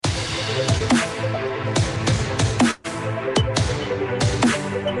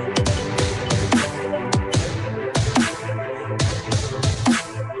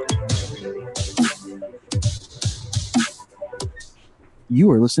You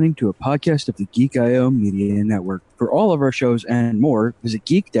are listening to a podcast of the Geek I Media Network. For all of our shows and more, visit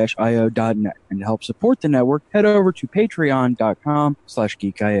geek-io.net. And to help support the network, head over to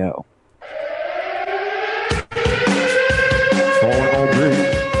patreon.com/geekio.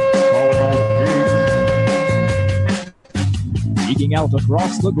 Geeking out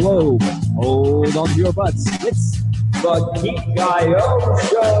across the globe. Hold on to your butts. It's the Geek I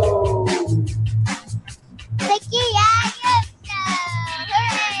Show. The Geek I Show.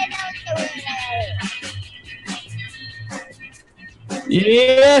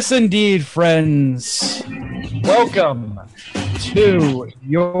 Yes, indeed, friends. Welcome to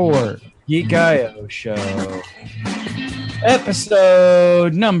your Geek I Show.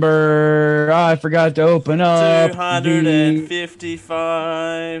 Episode number, I forgot to open up.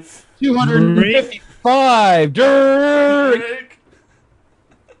 255. 255. Dirk.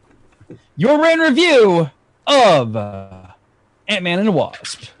 Your written review of Ant-Man and the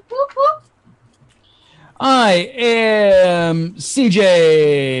Wasp. I am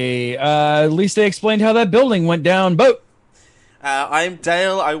CJ. At least they explained how that building went down. Boat. I'm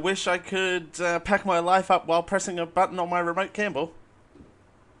Dale. I wish I could pack my life up while pressing a button on my remote Campbell.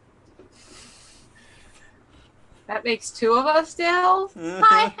 That makes two of us, Dale.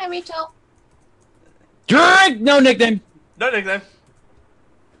 Hi, I'm Rachel. Drink. No nickname. No nickname.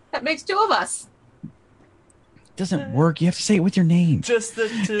 That makes two of us. Doesn't work. You have to say it with your name. Just the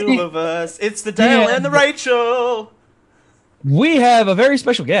two of us. It's the Dale and the Rachel. We have a very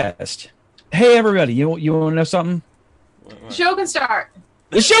special guest. Hey, everybody. You want to know something? The show can start.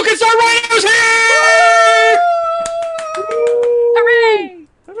 The show can start. Rhino's here! Hooray!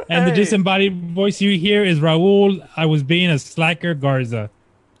 And the disembodied voice you hear is Raul. I was being a slacker Garza.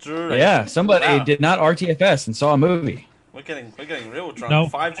 Yeah, somebody did not RTFS and saw a movie. We're getting real drunk. No,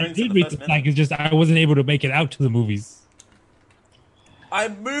 5 I drinks did in the read first the minute. slack. It's just I wasn't able to make it out to the movies.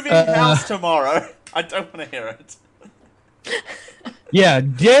 I'm moving house tomorrow. I don't want to hear it. Yeah,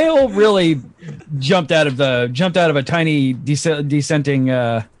 Dale really jumped out of a tiny descending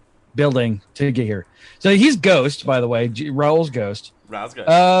building to get here. So he's Ghost, by the way. Raul's Ghost. Raul's Ghost.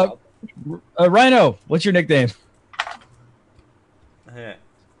 Rhino, what's your nickname? Yeah.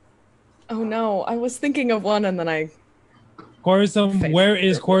 Oh no, I was thinking of one and then I... Quarrelsome, where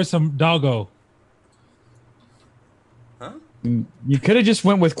is Quarrelsome Doggo? Huh? You could have just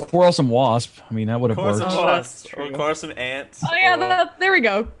went with Quarrelsome Wasp. I mean, that would have Quarrelsome worked. Wasp. Or Quarrelsome Ant. Oh yeah, there we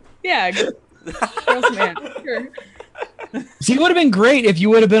go. Yeah. Quarrelsome Ant. Sure. See, it would have been great if you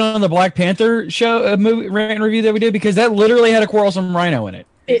would have been on the Black Panther show movie rant and review that we did, because that literally had a Quarrelsome Rhino in it.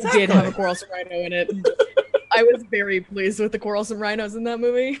 It did have a Quarrelsome Rhino in it. I was very pleased with the Quarrelsome Rhinos in that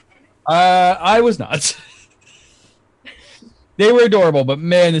movie. I was not. They were adorable, but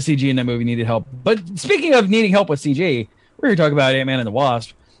man, the CG in that movie needed help. But speaking of needing help with CG, we're here to talk about Ant-Man and the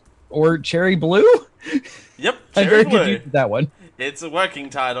Wasp, or Cherry Blue. Yep, I'm Cherry very Blue. confused with that one. It's a working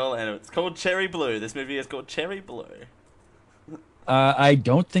title, and it's called Cherry Blue. This movie is called Cherry Blue. I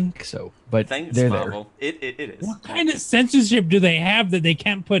don't think so, but Thanks, they're Marvel. It is. What kind of censorship do they have that they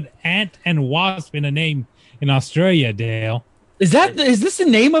can't put Ant and Wasp in a name in Australia, Dale? there. Is this the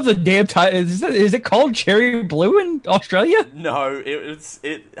name of the damn title? Is it called Cherry Blue in Australia? No,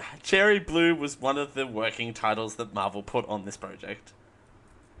 Cherry Blue was one of the working titles that Marvel put on this project.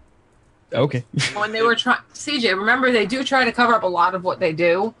 Okay. When they were trying, CJ, remember they do try to cover up a lot of what they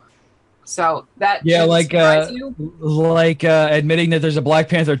do. So that Yeah, shouldn't like surprise you. admitting that there's a Black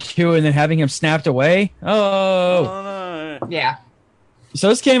Panther 2 and then having him snapped away. Oh. Oh no. Yeah. So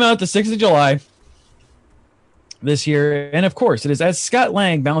this came out the 6th of July this year, and of course, it is as Scott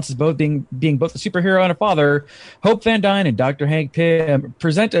Lang balances both being both a superhero and a father. Hope Van Dyne and Dr. Hank Pym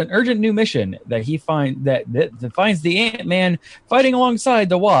present an urgent new mission that that finds the Ant-Man fighting alongside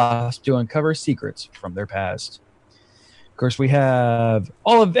the Wasp to uncover secrets from their past. Of course, we have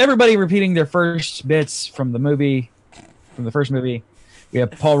everybody repeating their first bits from the first movie. We have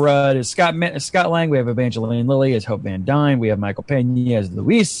Paul Rudd as Scott Lang. We have Evangeline Lilly as Hope Van Dyne. We have Michael Pena as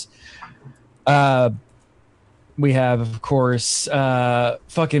Luis. We have, of course,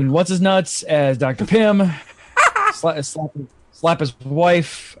 fucking what's his nuts as Dr. Pym. slap his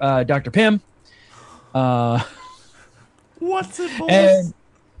wife, Dr. Pym. What's it, boys? And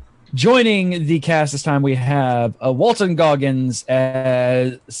joining the cast this time, we have Walton Goggins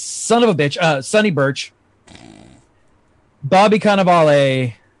as son of a bitch, Sonny Birch. Bobby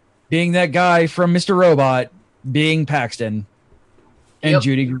Cannavale being that guy from Mr. Robot, being Paxton. And Yep.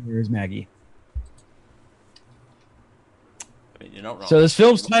 Judy Greer as Maggie. I mean, you're not wrong. So this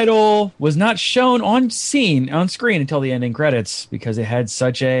film's title was not shown on screen until the ending credits because it had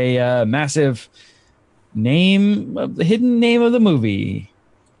such a massive The hidden name of the movie.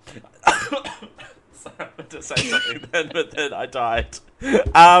 Sorry, I meant to say something then, but then I died.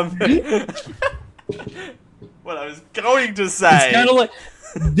 What I was going to say. It's kind of like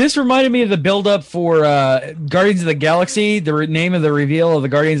this reminded me of the build-up for Guardians of the Galaxy. The name of the reveal of the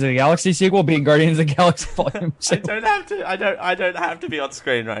Guardians of the Galaxy sequel being Guardians of the Galaxy Volume 2. I don't have to be on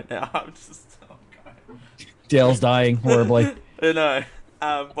screen right now. I'm just. Oh God. Dale's dying horribly. I know.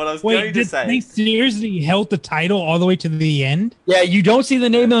 What I was Wait, going to did say. they seriously held the title all the way to the end? Yeah, you don't see the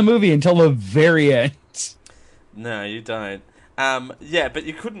name of the movie until the very end. No, you don't. Yeah, but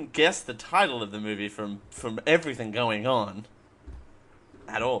you couldn't guess the title of the movie from everything going on.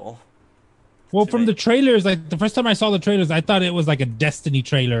 At all. Well, To from me. the trailers, like the first time I saw the trailers, I thought it was like a Destiny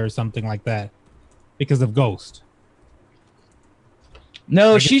trailer or something like that because of Ghost.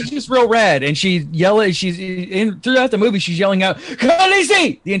 No, she's just real red, and she's yelling. Throughout the movie. She's yelling out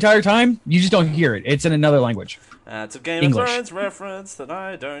 "Khaleesi" the entire time. You just don't hear it. It's in another language. It's a Game English. of Thrones reference that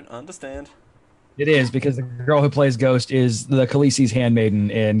I don't understand. It is because the girl who plays Ghost is the Khaleesi's handmaiden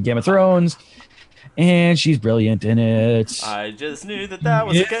in Game of Thrones, and she's brilliant in it. I just knew that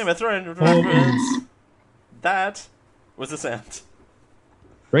was a Game of Thrones reference. That was a sound.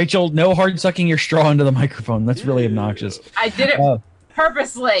 Rachel, no hard sucking your straw into the microphone. That's really obnoxious. I did it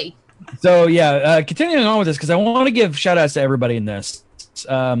purposely. So yeah, continuing on with this because I want to give shout outs to everybody in this.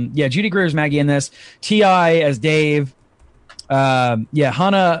 Judy Greer's Maggie in this. T.I. as Dave.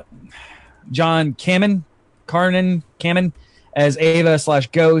 Hannah John Kamen as Ava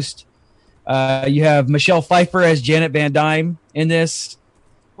 / Ghost. You have Michelle Pfeiffer as Janet Van Dyne in this.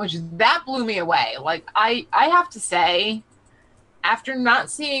 Which that blew me away. Like I have to say, after not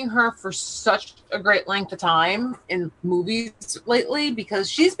seeing her for such a great length of time in movies lately, because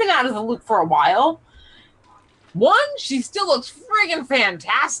she's been out of the loop for a while. One, she still looks friggin'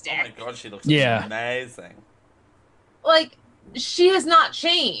 fantastic. Oh my God, she looks amazing. Like she has not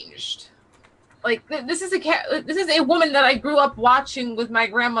changed. Like this is a woman that I grew up watching with my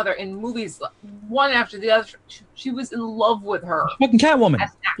grandmother in movies, one after the other. She was in love with her. Fucking Catwoman.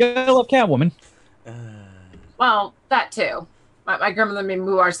 Yeah, I love Catwoman. Well, that too. My grandmother made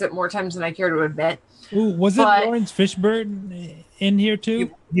me watch it more times than I care to admit. Ooh, was it Lawrence Fishburne in here too?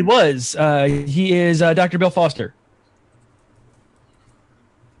 He was. He is Dr. Bill Foster.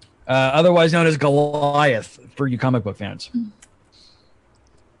 Otherwise known as Goliath for you comic book fans.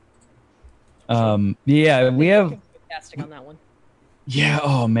 We have casting on that one. Yeah,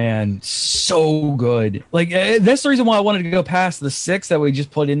 oh man, so good. Like that's the reason why I wanted to go past the 6 that we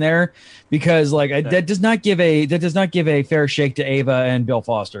just put in there, because like that does not give a fair shake to Ava and Bill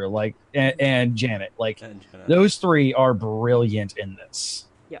Foster, like and Janet. Like those 3 are brilliant in this.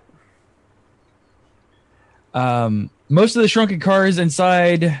 Yep. Most of the shrunken cars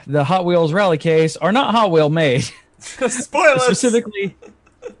inside the Hot Wheels rally case are not Hot Wheel made. Spoilers. Specifically,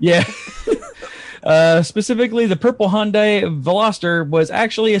 yeah. Specifically, the purple Hyundai Veloster was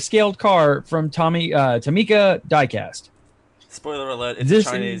actually a scaled car from Tamika Diecast. Spoiler alert!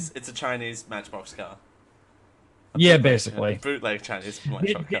 It's a Chinese Matchbox car. Yeah, basically. Bootleg Chinese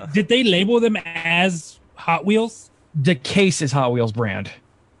Matchbox car. Did they label them as Hot Wheels? The case is Hot Wheels brand.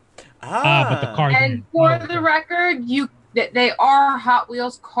 But the car. And for the record, they are Hot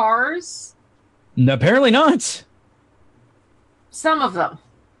Wheels cars. No, apparently not. Some of them.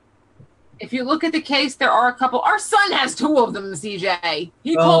 If you look at the case, there are a couple. Our son has 2 of them, CJ.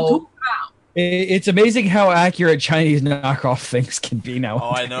 He pulled 2 of them out. It's amazing how accurate Chinese knockoff things can be now. Oh,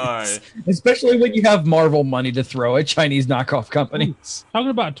 I know. Especially when you have Marvel money to throw at Chinese knockoff companies.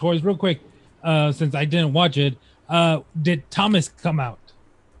 Talking about toys, real quick, since I didn't watch it, did Thomas come out?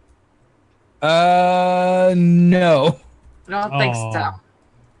 No. I don't think so.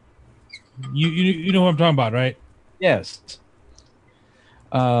 You know what I'm talking about, right? Yes.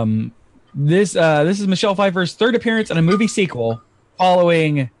 This is Michelle Pfeiffer's 3rd appearance in a movie sequel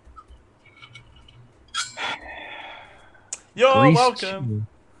following You're Grease welcome.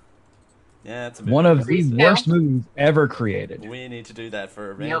 2. Yeah, it's One of the worst movies ever created. We need to do that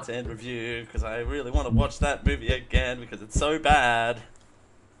for a rant and review, because I really want to watch that movie again because it's so bad.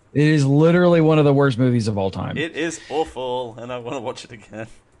 It is literally one of the worst movies of all time. It is awful, and I want to watch it again.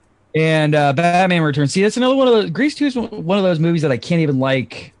 And Batman Returns. See, that's another one of those. Grease 2 is one of those movies that I can't even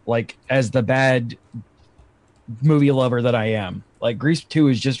like as the bad movie lover that I am. Like, Grease 2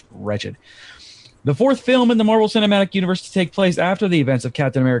 is just wretched. The 4th film in the Marvel Cinematic Universe to take place after the events of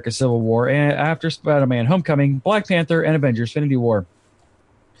Captain America Civil War and after Spider-Man Homecoming, Black Panther, and Avengers Infinity War.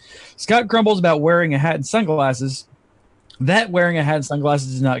 Scott grumbles about wearing a hat and sunglasses, That wearing a hat and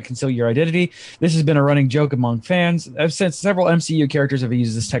sunglasses does not conceal your identity. This has been a running joke among fans. Since several MCU characters have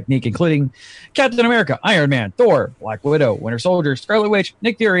used this technique, including Captain America, Iron Man, Thor, Black Widow, Winter Soldier, Scarlet Witch,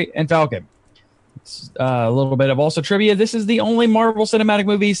 Nick Fury, and Falcon. A little bit of also trivia. This is the only Marvel Cinematic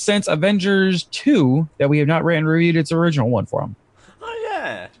movie since Avengers 2 that we have not read and reviewed its original one from. Oh,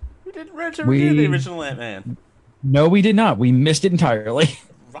 yeah. We didn't review the original Ant-Man. No, we did not. We missed it entirely.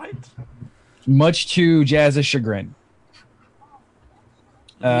 Right. Much to Jazz's chagrin.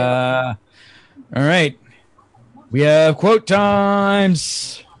 All right. We have quote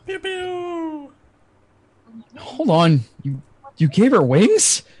times. Pew pew. Hold on. You gave her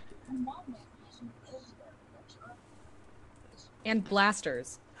wings? And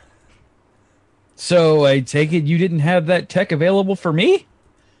blasters. So I take it you didn't have that tech available for me?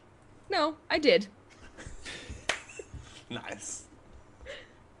 No, I did. Nice.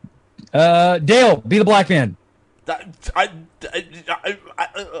 Dale, be the black man.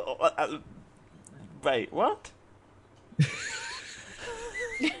 Wait, what?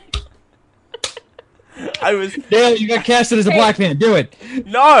 Dale, you got casted as a black man. Do it.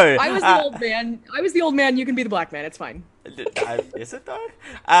 No! I was the old man. I was the old man. You can be the black man. It's fine. Is it though?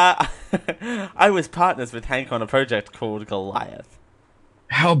 I was partners with Hank on a project called Goliath.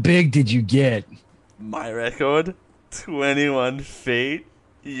 How big did you get? My record, 21 feet.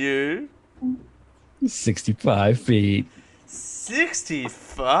 You? 65 feet.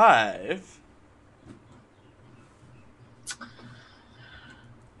 65?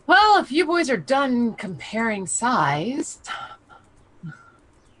 Well, if you boys are done comparing size,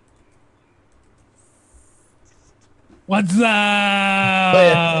 What's up?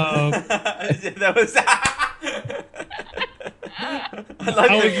 That was. I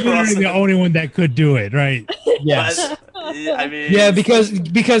was literally the only one that could do it, right? Yes. I mean, Yeah,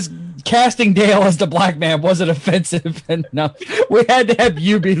 because casting Dale as the black man wasn't offensive enough. We had to have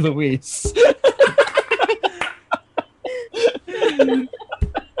you be Luis.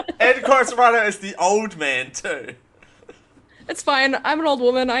 And QuallsomeRhino is the old man too. It's fine. I'm an old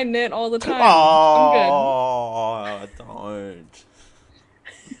woman. I knit all the time. Oh, don't.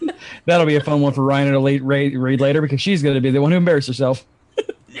 That'll be a fun one for Ryan to read later because she's going to be the one who embarrassed herself.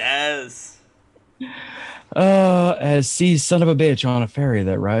 Yes. As sees son of a bitch on a ferry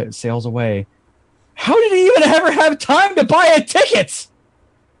that sails away. How did he even ever have time to buy a ticket?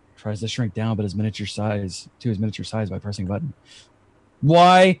 Tries to shrink down, but his miniature size by pressing a button.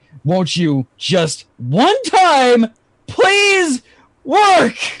 Why won't you just one time please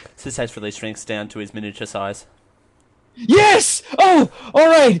work? Successfully shrinks down to his miniature size. Yes! Oh, all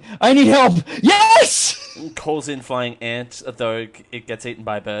right. I need help. Yes! Calls in flying ant, though it gets eaten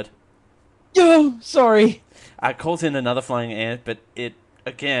by a bird. Oh, sorry. Calls in another flying ant, but it,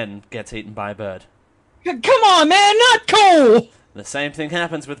 again, gets eaten by a bird. Come on, man, not cool! The same thing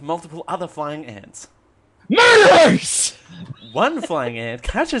happens with multiple other flying ants. Murderers! One flying ant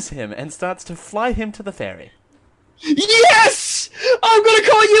catches him and starts to fly him to the ferry. Yes! I'm gonna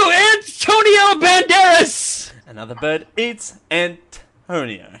call you Antonio Banderas! Another bird eats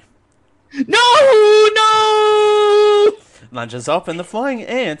Antonio. No! Lunges up and the flying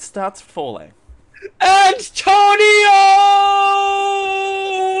ant starts falling. Antonio!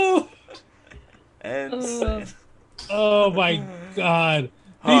 And Oh my god.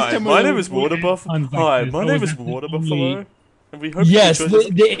 Hi, my name is Waterbuff. Hi, my name is Water Buffalo. And we hope Yes, you enjoy this.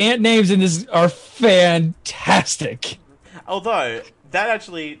 the ant names in this are fantastic. Although that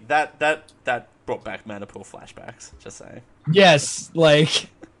actually that brought back Manipool flashbacks. Just saying. Yes, like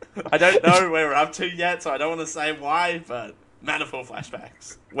I don't know where we're up to yet, so I don't want to say why, but Manifold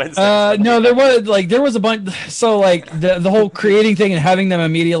flashbacks. Wednesday. no, there was a bunch. So like the whole creating thing and having them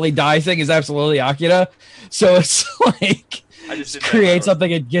immediately die thing is absolutely Akira. So it's like I just didn't create know.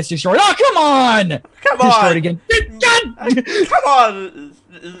 something and gets destroyed. Oh, come on! Come Destroyed on! again. Come on,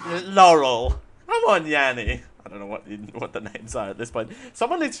 Laurel. Come on, Yanni. I don't know what the names are at this point.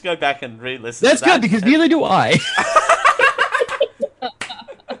 Someone needs to go back and re-listen. That's to that. good because neither do I.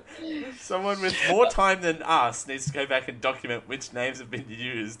 Someone with more time than us needs to go back and document which names have been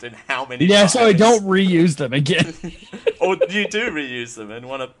used and how many Yeah, times. so I don't reuse them again. Or you do reuse them and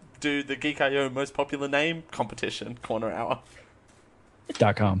want to do the Geek I most popular name competition, Corner Hour.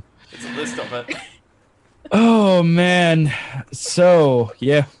 .com. It's a list of it. Oh man. So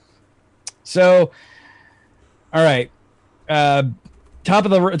yeah. So all right. Top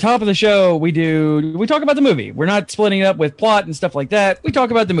of the show, we talk about the movie. We're not splitting it up with plot and stuff like that. We talk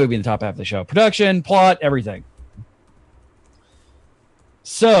about the movie in the top half of the show. Production, plot, everything.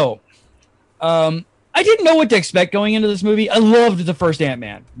 So, I didn't know what to expect going into this movie. I loved the first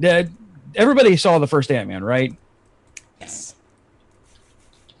Ant-Man. Everybody saw the first Ant-Man, right?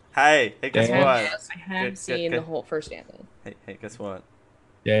 Hey, guess Damn. what? Yes. I have Good, seen good. the whole first Ant-Man. Hey, guess what?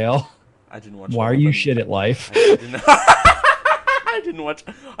 Dale, I didn't watch. why all are of you them. shit at life? I didn't.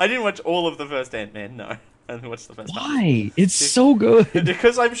 I didn't watch all of the first Ant-Man. No, I only watched the first half. Why? It's so good.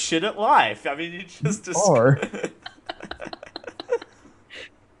 Because I'm shit at life. I mean, you just are.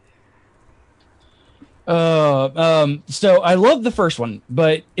 So I loved the first one,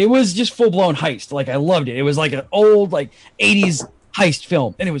 but it was just full blown heist. Like I loved it. It was like an old like 80s heist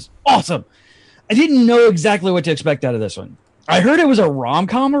film, and it was awesome. I didn't know exactly what to expect out of this one. I heard it was a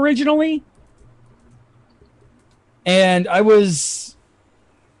rom-com originally, and I was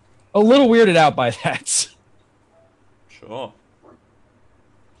a little weirded out by that. Sure.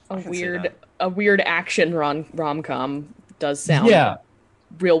 A I can see that. weird action rom-com does sound Yeah.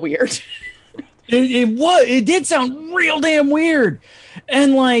 real weird. It did sound real damn weird.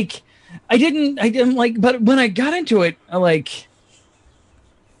 And like I didn't like, but when I got into it,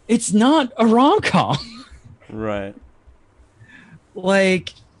 it's not a rom-com. Right.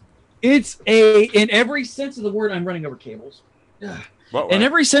 Like it's in every sense of the word, I'm running over cables. What? In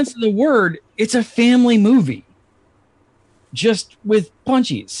every sense of the word, it's a family movie. Just with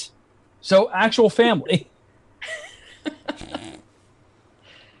punchies. So actual family.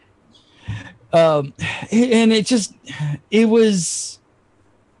 And it was,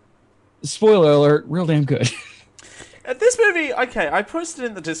 spoiler alert, real damn good. This movie, okay, I posted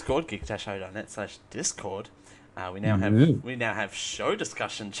in the Discord, geek-show.net/Discord. We now have show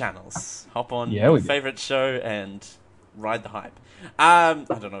discussion channels. Hop on Yeah, your we do. favorite show and ride the hype. I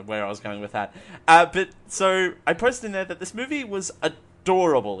don't know where I was going with that. But so I posted in there that this movie was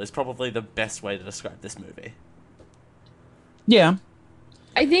adorable. Is probably the best way to describe this movie. Yeah.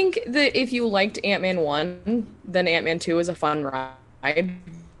 I think that if you liked Ant-Man 1, then Ant-Man 2 is a fun ride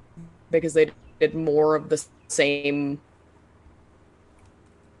because they did more of the same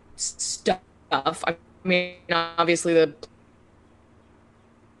stuff. I mean, obviously the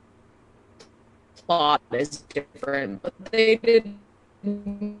plot is different, but they did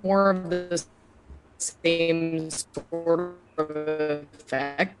more of the same sort of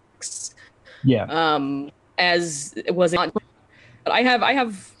effects. Yeah. As it was not. But I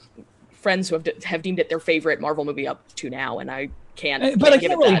have friends who have deemed it their favorite Marvel movie up to now, and I can't. But I give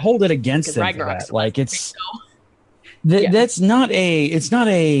can't it really that. hold it against Because them for Ragnarok's that. the Like best it's movie, so. that's not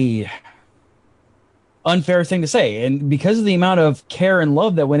a unfair thing to say. And because of the amount of care and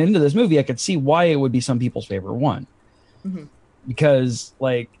love that went into this movie, I could see why it would be some people's favorite one. Mm-hmm. Because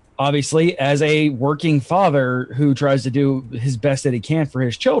like obviously as a working father who tries to do his best that he can for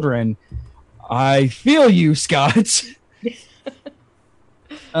his children, I feel you, Scott.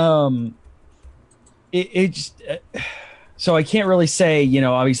 It just so I can't really say,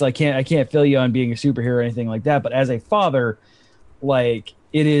 obviously I can't feel you on being a superhero or anything like that, but as a father, like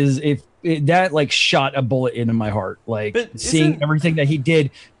it is that like shot a bullet into my heart, like But seeing everything that he did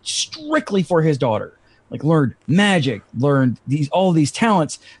strictly for his daughter, like learned magic, learned all these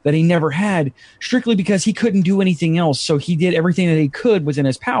talents that he never had strictly because he couldn't do anything else, so he did everything that he could within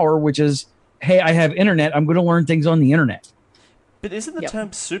his power, which is, hey, I have internet, I'm going to learn things on the internet. But isn't the Yep. term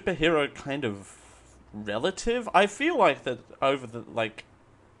superhero kind of relative? I feel like that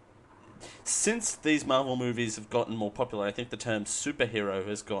since these Marvel movies have gotten more popular, I think the term superhero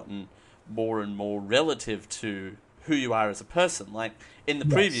has gotten more and more relative to who you are as a person. Like in the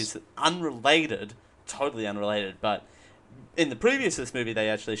previous, totally unrelated, but in the previous this movie, they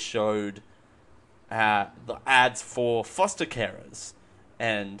actually showed the ads for foster carers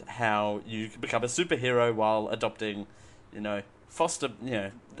and how you can become a superhero while adopting,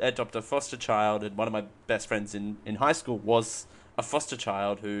 adopt a foster child. And one of my best friends in high school was a foster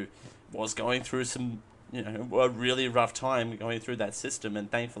child who was going through some, a really rough time going through that system, and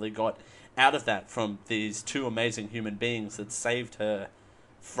thankfully got out of that from these two amazing human beings that saved her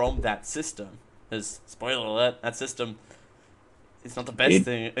from that system. As spoiler alert, that system is not the best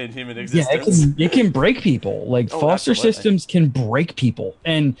thing in human existence. Yeah, it can break people. Like foster absolutely. systems can break people,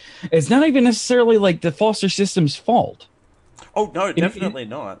 and it's not even necessarily like the foster system's fault. Oh no, definitely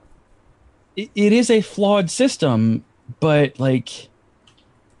not. It is a flawed system, but like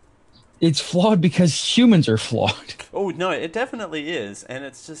it's flawed because humans are flawed. Oh no, it definitely is, and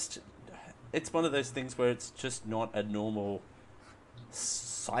it's one of those things where it's just not a normal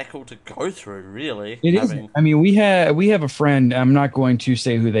cycle to go through, really. It is. I mean, we have a friend. I'm not going to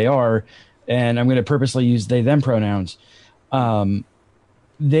say who they are, and I'm going to purposely use they them pronouns.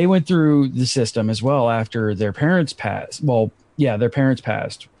 They went through the system as well after their parents passed. Well, yeah, their parents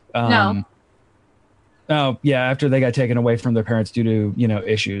passed. No. Oh, yeah, after they got taken away from their parents due to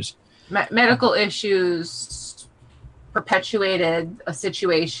issues. Medical issues. perpetuated a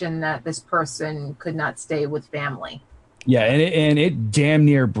situation that this person could not stay with family. Yeah, and it damn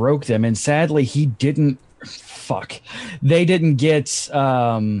near broke them. And sadly, he didn't. Fuck, they didn't get.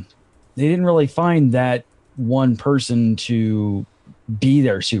 They didn't really find that one person to be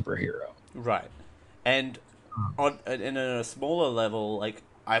their superhero. Right, and in a smaller level, like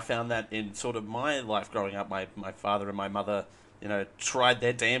I found that in sort of my life growing up, my father and my mother, tried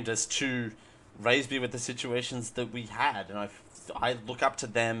their damnedest to raise me with the situations that we had, and I look up to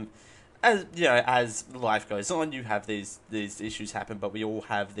them. As as life goes on, you have these issues happen, but we all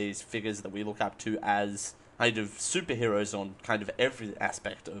have these figures that we look up to as kind of superheroes on kind of every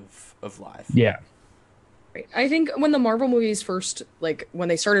aspect of life. Yeah. I think when the Marvel movies when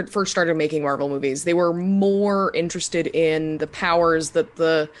they first started making Marvel movies, they were more interested in the powers that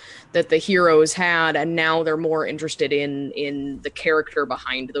the heroes had, and now they're more interested in the character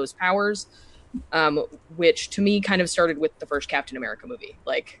behind those powers. Which to me kind of started with the first Captain America movie.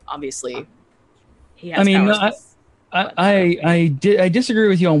 Like, obviously, he has powers. I disagree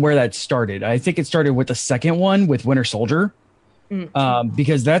with you on where that started. I think it started with the second one with Winter Soldier,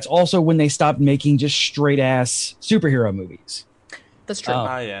 because that's also when they stopped making just straight ass superhero movies. That's true.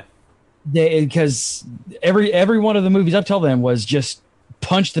 Yeah. Because every one of the movies up till then was just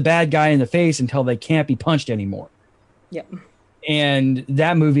punch the bad guy in the face until they can't be punched anymore. Yep. And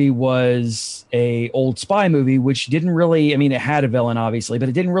that movie was a old spy movie, which didn't really, it had a villain, obviously, but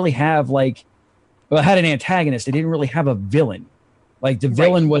it didn't really have it had an antagonist. It didn't really have a villain. Like, the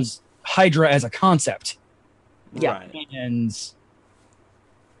villain was Hydra as a concept. Yeah. Right. And,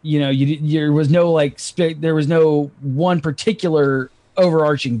 there was there was no one particular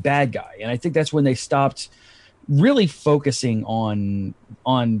overarching bad guy. And I think that's when they stopped really focusing on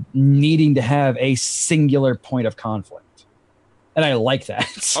needing to have a singular point of conflict. And I like that.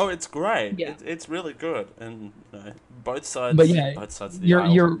 Oh, it's great. Yeah. It's really good, and both sides. But yeah, both sides of the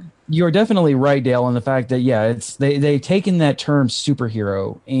aisle. you're definitely right, Dale, on the fact that it's they've taken that term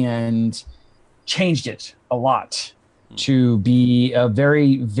superhero and changed it a lot to be a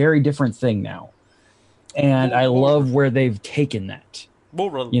very, very different thing now. And I love where they've taken that.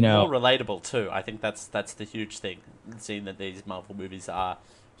 More relatable too. I think that's the huge thing. Seeing that these Marvel movies are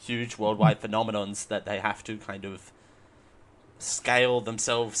huge worldwide phenomenons that they have to kind of scale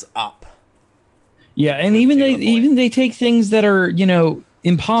themselves up. Yeah, and even they take things that are,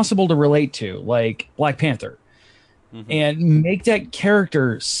 impossible to relate to, like Black Panther, and make that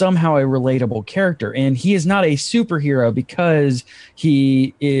character somehow a relatable character. And he is not a superhero because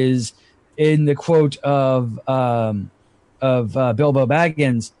he is, in the quote of Bilbo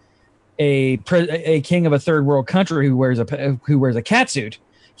Baggins, a king of a third world country who wears a catsuit.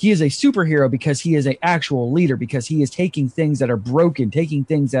 He is a superhero because he is an actual leader, because he is taking things that are broken, taking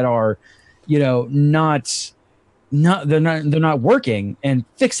things that are, they're not working, and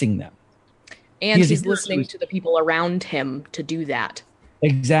fixing them. And he's listening to the people around him to do that.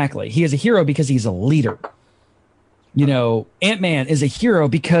 Exactly. He is a hero because he's a leader. Ant-Man is a hero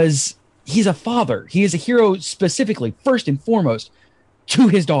because he's a father. He is a hero specifically, first and foremost, to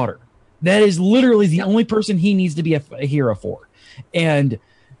his daughter. That is literally the only person he needs to be a hero for. And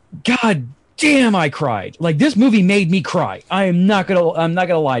God damn, I cried. Like, this movie made me cry. I'm not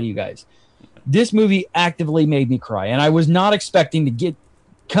gonna lie to you guys. This movie actively made me cry, and I was not expecting to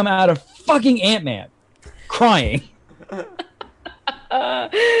come out of fucking Ant-Man crying.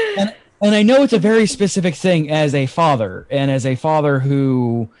 And I know it's a very specific thing as a father, and as a father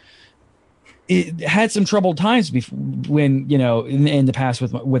who had some troubled times when in the past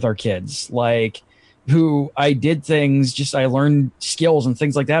with our kids, like, who I did things, I learned skills and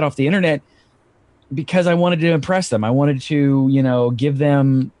things like that off the internet because I wanted to impress them. I wanted to, give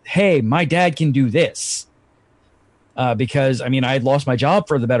them, hey, my dad can do this. Because I had lost my job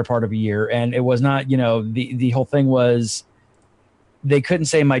for the better part of a year, and it was not, the whole thing was they couldn't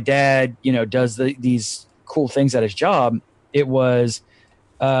say my dad, does these cool things at his job. It was,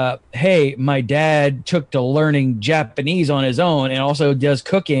 hey, my dad took to learning Japanese on his own and also does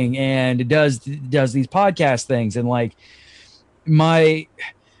cooking and does these podcast things. And like, my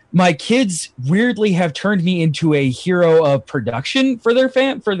kids weirdly have turned me into a hero of production for their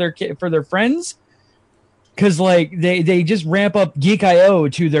friends. Cause like they just ramp up Geek IO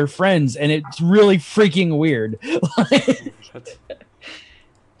to their friends, and it's really freaking weird.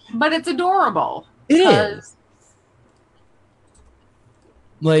 But it's adorable. It is.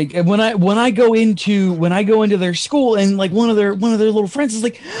 Like, when I go into their school, and like one of their little friends is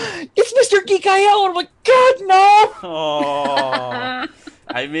like, "It's Mr. Geek IO," and I'm like, "God, no!" Oh,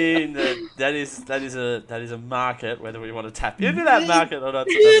 I mean, that is a market. Whether we want to tap into that market or not,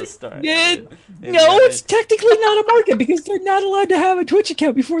 is another story. No, it's technically not a market because they're not allowed to have a Twitch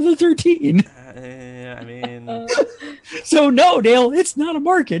account before they're 13. I mean, so no, Dale, it's not a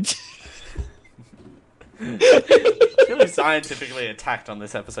market. really scientifically attacked on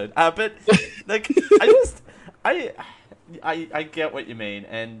this episode. But like, I get what you mean,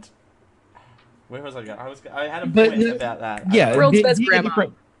 and where was I going? I had a point about that. Yeah, World's best grandma.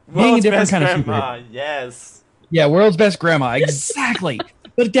 Being a different best kind grandma, of superhero. yes. Yeah, world's best grandma, exactly.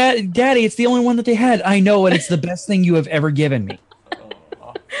 But Daddy, it's the only one that they had. I know it. It's the best thing you have ever given me.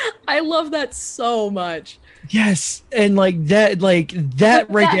 I love that so much. Yes, and that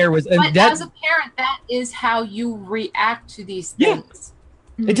right there was. But that, as a parent, that is how you react to these things.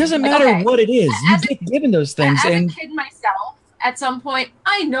 It doesn't matter what it is. You get given those things. As and a kid myself, at some point,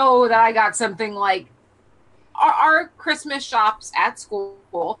 I know that I got something like our Christmas shops at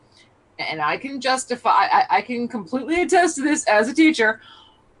school, and I can justify, I can completely attest to this as a teacher.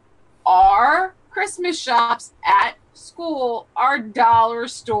 Our Christmas shops at school are dollar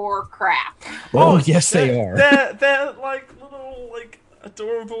store crap. Oh, yes, they are. They're like little, like,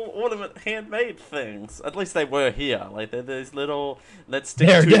 adorable ornament handmade things. At least they were here. Like, they're these little.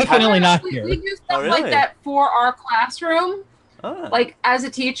 They're definitely not here. We do stuff like that for our classroom. Ah. Like, as a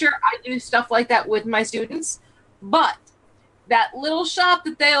teacher, I do stuff like that with my students. But that little shop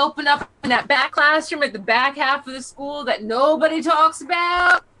that they open up in that back classroom at the back half of the school that nobody talks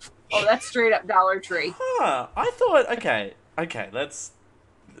about, oh, that's straight up Dollar Tree. Huh. I thought, okay, let's.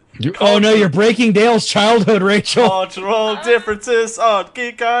 Oh no, you're breaking Dale's childhood, Rachel. Cultural differences on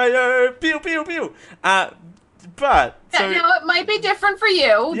Geek I, pew pew pew. But so now it might be different for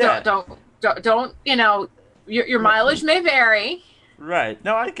you. Yeah. Don't you know? Your mileage may vary. Right.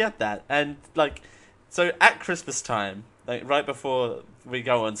 No, I get that. And like, so at Christmas time, like right before we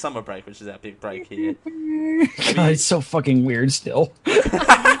go on summer break, which is our big break here. God, it's so fucking weird still.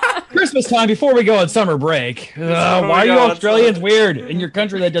 Christmas time before we go on summer break. Why are you Australians weird in your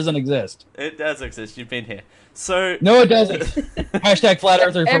country that doesn't exist? It does exist. You've been here. So no, it doesn't. Hashtag flat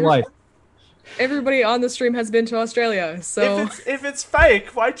earther for life. Everybody on the stream has been to Australia, so if it's fake,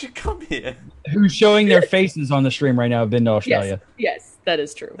 why'd you come here? Who's showing their faces on the stream right now have been to Australia. Yes, that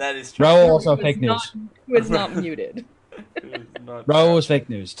is true. That is true. Raul also fake news. Who is not muted. Raul was fake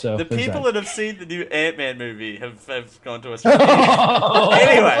news. So the people that have seen the new Ant-Man movie have gone to Australia.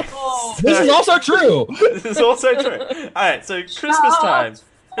 Anyway, this is also true. This is also true. All right, so Christmas time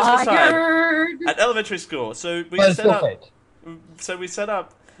at elementary school. So we set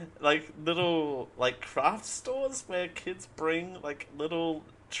up like little like craft stores where kids bring like little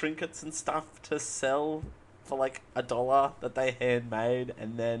trinkets and stuff to sell for like $1 that they handmade,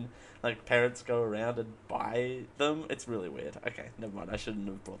 and then like parents go around and buy them. It's really weird. Okay, never mind. I shouldn't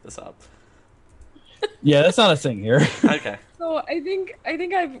have brought this up. Yeah, that's not a thing here. Okay. So I think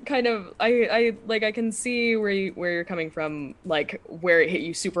I've kind of I can see where you're coming from, like where it hit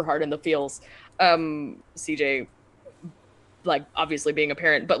you super hard in the feels. CJ, like obviously being a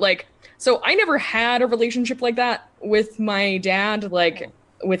parent, but like, so I never had a relationship like that with my dad, like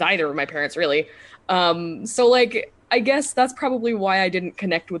with either of my parents really. So like, I guess that's probably why I didn't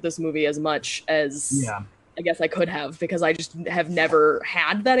connect with this movie as much as I guess I could have, because I just have never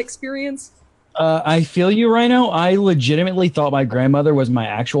had that experience. I feel you, Rhino. I legitimately thought my grandmother was my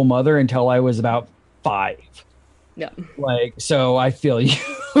actual mother until I was about 5. Yeah. Like, so I feel you.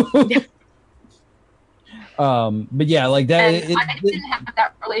 Yeah. But yeah, like that. And I didn't have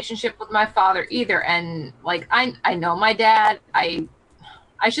that relationship with my father either. And like, I know my dad. I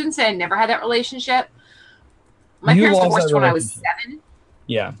shouldn't say I never had that relationship. My parents divorced when I was 7.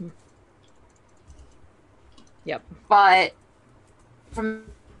 Yeah. Yep. But from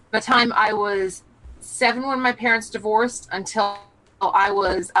the time I was 7 when my parents divorced until I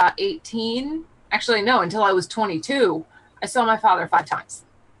was 18, actually no, until I was 22, I saw my father 5 times.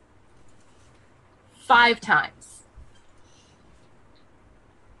 5 times.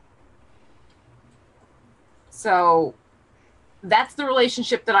 So that's the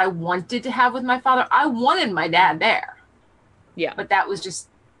relationship that I wanted to have with my father. I wanted my dad there. Yeah. But that was just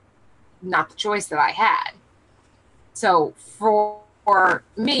not the choice that I had. So for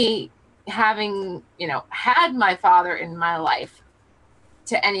me, having, had my father in my life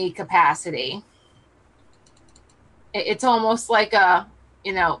to any capacity, it's almost like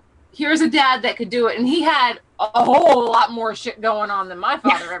here's a dad that could do it. And he had a whole lot more shit going on than my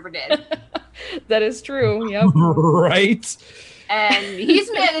father ever did. That is true. Yep. Right. And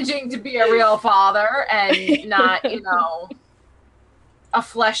he's managing to be a real father and not, a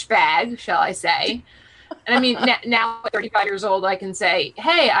flesh bag, shall I say. And I mean, now at 35 years old, I can say,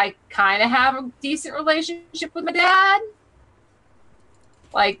 hey, I kind of have a decent relationship with my dad.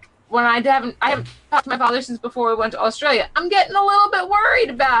 Like, when I haven't talked to my father since before we went to Australia, I'm getting a little bit worried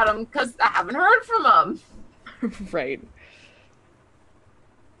about him because I haven't heard from him. Right.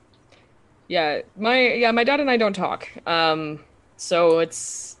 Yeah, my dad and I don't talk. So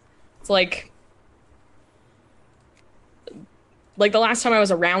it's like the last time I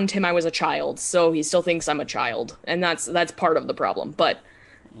was around him, I was a child, so he still thinks I'm a child, and that's part of the problem. But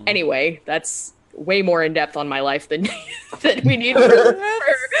anyway, that's way more in depth on my life than than we need for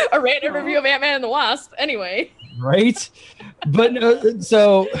a random review of Ant-Man and the Wasp. Anyway, right? But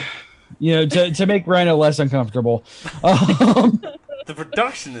so, to make Rhino less uncomfortable, the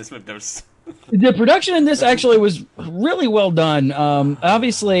production in this movie was... The production in this actually was really well done.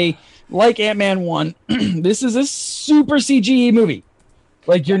 Obviously, like Ant-Man 1, this is a super CGI movie.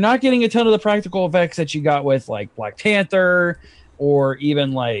 Like, you're not getting a ton of the practical effects that you got with, like, Black Panther, or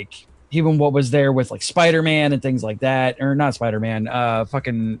even what was there with, like, Spider-Man and things like that. Or not Spider-Man,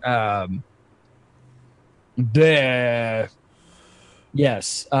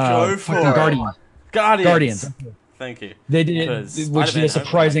 yes. Go for it. Guardians. Thank you. They did, which is a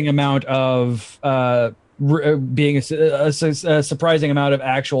surprising amount of being a surprising amount of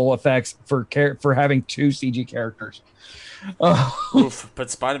actual effects for having two CG characters. Oof,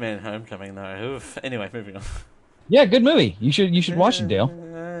 but Spider-Man Homecoming though. Oof. Anyway, moving on. Yeah, good movie. You should watch it, Dale.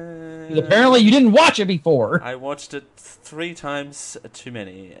 Apparently, you didn't watch it before. I watched it 3 times too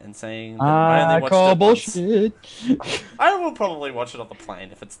many, and saying that I only watched call it bullshit. once. I will probably watch it on the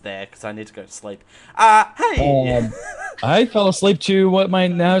plane if it's there because I need to go to sleep. Hey. I fell asleep to what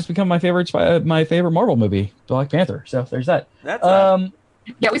now has become my favorite Marvel movie, Black Panther. So there's that. That's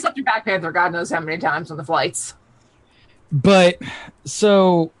yeah, we slept through Black Panther God knows how many times on the flights. But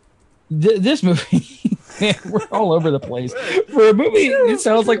so this movie, man, we're all over the place. For a movie, it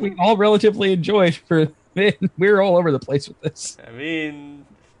sounds like we all relatively enjoyed. We're all over the place with this. I mean,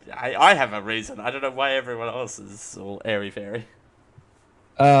 I have a reason. I don't know why everyone else is all airy-fairy.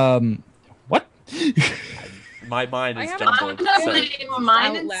 What? My mind is I'm jumbled.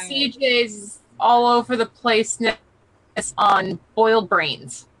 mine and CJ's all over the place on boiled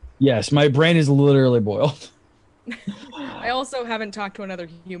brains. Yes, my brain is literally boiled. I also haven't talked to another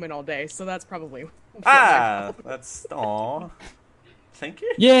human all day, so that's probably that's aw. Thank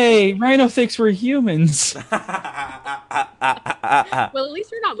you. Yay, Rhino thinks we're humans. Well, at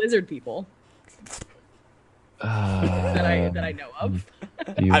least we're not lizard people that I know of.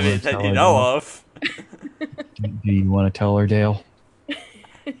 I mean, that you know of. Do you want to tell her, Dale?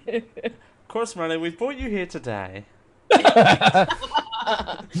 Of course, Marley, we've brought you here today.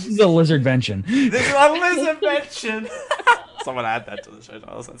 This is a lizardvention. This is a lizardvention. Someone add that to the show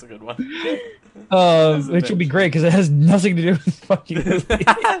titles. That's a good one. Which would be great because it has nothing to do with fucking movie.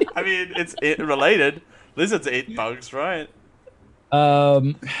 I mean, it's related. Lizards eat bugs, right?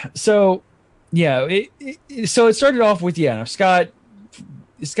 So yeah, so it started off with Scott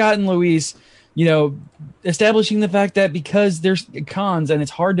and Luis, establishing the fact that because there's cons and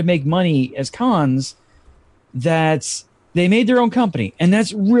it's hard to make money as cons, that they made their own company, and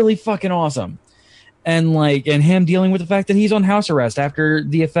that's really fucking awesome. And him dealing with the fact that he's on house arrest after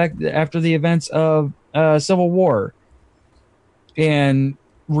the events of Civil War, and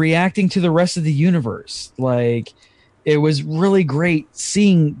reacting to the rest of the universe. It was really great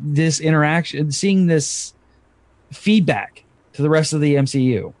seeing this interaction, seeing this feedback to the rest of the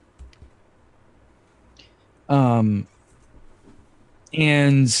MCU.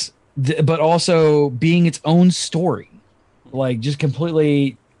 But also being its own story, just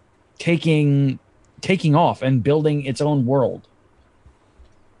completely taking off and building its own world.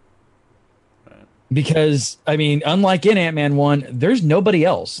 Because, I mean, unlike in Ant-Man 1, there's nobody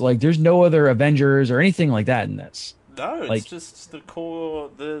else. There's no other Avengers or anything like that in this. No, it's just the core,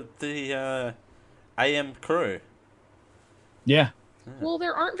 the AM crew. Yeah. Well,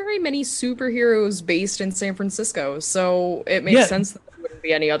 there aren't very many superheroes based in San Francisco, so it makes sense that there wouldn't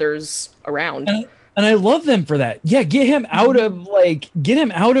be any others around. And I love them for that. Yeah, get him out of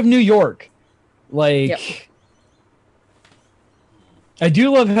New York. Yep. I do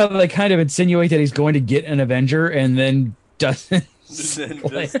love how they kind of insinuate that he's going to get an Avenger and then doesn't. Then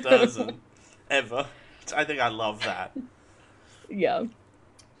just doesn't ever. I think I love that. Yeah.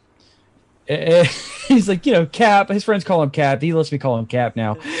 He's like, Cap. His friends call him Cap. He lets me call him Cap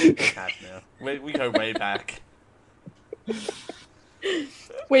now. Cap now. We go way back.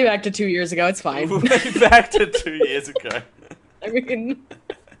 Way back to 2 years ago. It's fine. Way back to 2 years ago. I mean,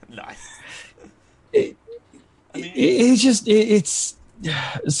 nice.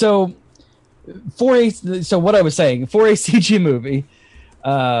 So So what I was saying, for a CG movie,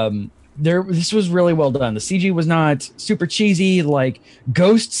 this was really well done. The CG was not super cheesy. Like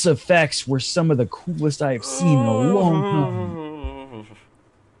Ghost's effects were some of the coolest I've seen in a long time.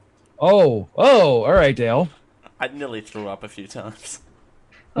 Oh, all right, Dale. I nearly threw up a few times.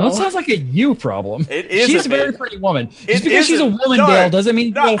 Well, it sounds like a you problem. It is. She's a very pretty woman. Just because she's a woman, Dale, doesn't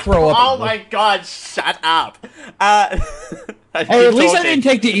mean you'll throw up. Oh my God! Shut up. Or at least I didn't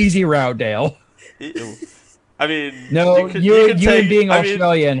take the easy route, Dale. Ew. I mean, no, you take, being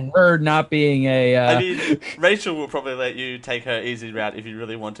Australian, her not being a. I mean, Rachel will probably let you take her easy route if you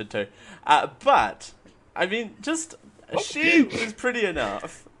really wanted to. But I mean, just she was pretty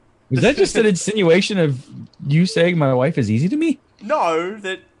enough. Was that just an insinuation of you saying my wife is easy to me? No,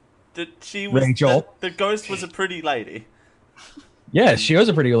 that she was. Rachel. The ghost was a pretty lady. Yeah, she was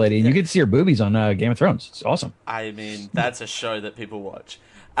a pretty lady, and you could see her boobies on Game of Thrones. It's awesome. I mean, that's a show that people watch.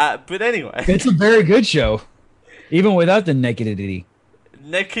 But anyway, it's a very good show, even without the nakedity.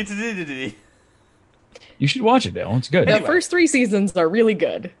 Nakedity. You should watch it, Dale. It's good. The first 3 seasons are really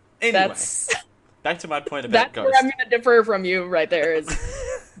good. Anyway, back to my point about Ghost. Where I'm going to differ from you right there. Is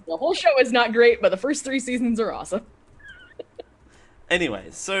the whole show is not great, but the first 3 seasons are awesome. Anyway,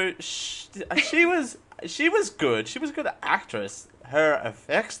 so she was good. She was a good actress. Her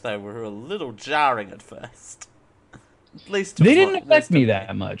effects, though, were a little jarring at first. At least they didn't affect me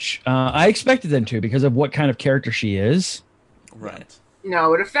that much. I expected them to because of what kind of character she is. Right.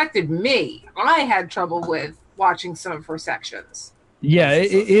 No, it affected me. I had trouble with watching some of her sections. Yeah,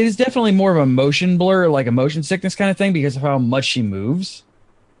 it is definitely more of a motion blur, like a motion sickness kind of thing, because of how much she moves.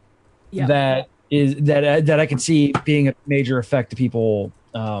 Yeah. That I can see being a major effect to people.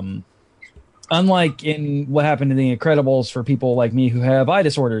 Unlike in what happened in The Incredibles for people like me who have eye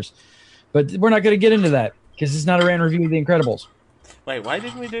disorders. But we're not going to get into that because it's not a random review of The Incredibles. Wait, why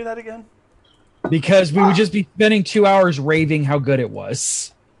didn't we do that again? Because we would just be spending 2 hours raving how good it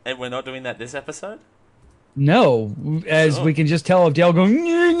was. And we're not doing that this episode? No, as we can just tell of Dale going,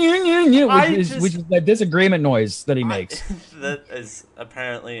 which is that disagreement noise that he makes. That is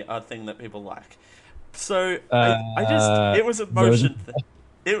apparently a thing that people like. So it was a motion thing.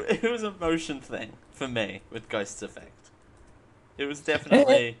 It was a motion thing for me with Ghost's effect. It was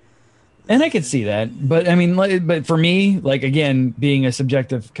definitely, and I could see that, but I mean, but for me, like again, being a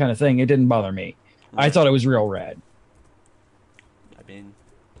subjective kind of thing, it didn't bother me. Right. I thought it was real rad. I mean,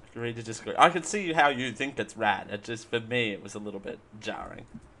 agree to disagree. I can see how you think it's rad. It just for me, it was a little bit jarring.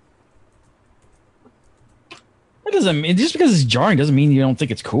 That doesn't mean just because it's jarring doesn't mean you don't think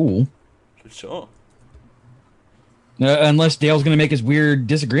it's cool. Sure. Unless Dale's going to make his weird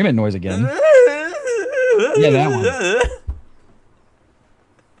disagreement noise again. Yeah, that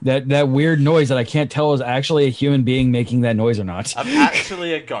one. That weird noise that I can't tell is actually a human being making that noise or not. I'm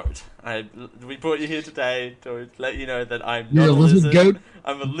actually a goat. We brought you here today to let you know that I'm not You're a lizard goat?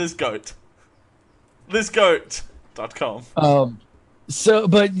 I'm a Liz Goat. LizGoat.com. So,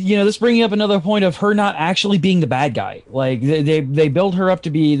 but this bringing up another point of her not actually being the bad guy. Like they build her up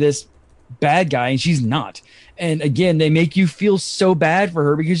to be this bad guy, and she's not. And again, they make you feel so bad for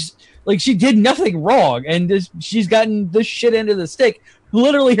her because like she did nothing wrong, and she's gotten this shit end of the stick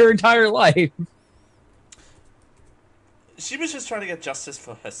literally her entire life. She was just trying to get justice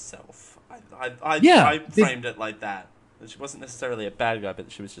for herself. I framed it like that. She wasn't necessarily a bad guy,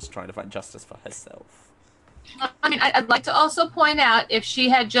 but she was just trying to find justice for herself. I mean, I'd like to also point out if she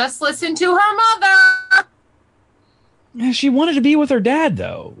had just listened to her mother. Yeah, she wanted to be with her dad,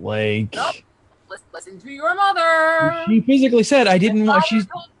 though. Like, nope. Listen to your mother. She physically said, "I didn't want."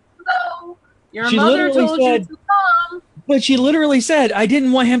 Your mother told you to come. But she literally said, "I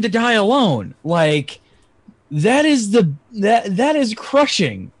didn't want him to die alone." Like, that is that is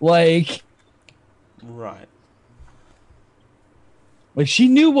crushing. Like, right. Like she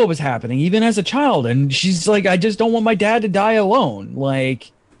knew what was happening even as a child, and she's like, "I just don't want my dad to die alone."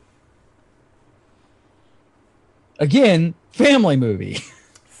 Like, again, family movie.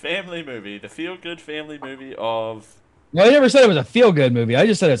 Family movie, the feel-good family movie of. No, I never said it was a feel-good movie. I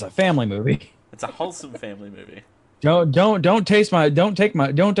just said it's a family movie. It's a wholesome family movie. Don't twist my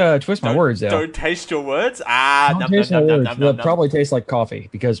words. Though. Don't taste your words. Don't taste my words. They'll probably taste like coffee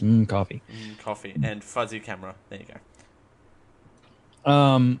because coffee. Coffee and fuzzy camera. There you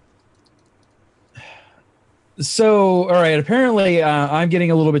go. So, all right. Apparently, I'm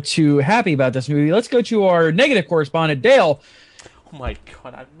getting a little bit too happy about this movie. Let's go to our negative correspondent, Dale. Oh my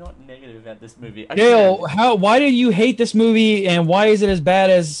god, I'm not negative about this movie. Dale, why do you hate this movie, and why is it as bad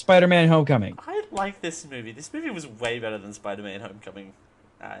as Spider-Man: Homecoming? I like this movie. This movie was way better than Spider-Man: Homecoming,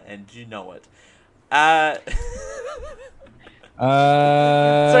 and you know it.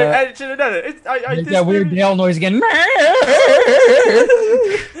 So actually, no. Make that weird Dale noise again.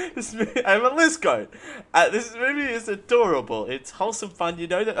 I'm a Liz goat. This movie is adorable. It's wholesome fun. You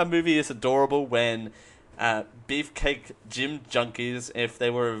know that a movie is adorable when beefcake gym junkies, if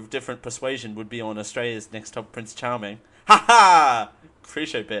they were of different persuasion, would be on Australia's Next Top Prince Charming. Ha ha!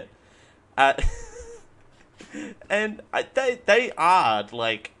 Pre-show bit. And they are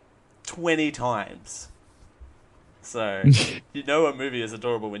like 20 times. So you know a movie is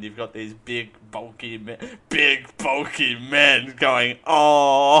adorable when you've got these big bulky men going,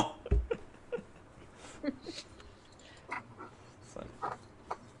 oh.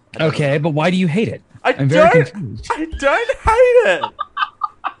 Okay, but why do you hate it? I'm very confused. I don't hate it.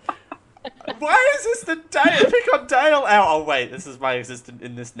 Why is this the Dale? Pick on Dale out. Oh wait, this is my existence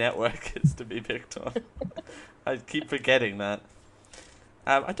in this network. It's to be picked on. I keep forgetting that.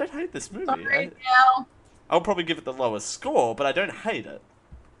 I don't hate this movie. Sorry, Dale. I'll probably give it the lowest score, but I don't hate it.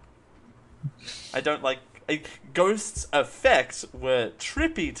 I don't like... Ghost's effects were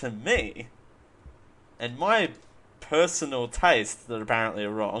trippy to me. And my personal tastes that apparently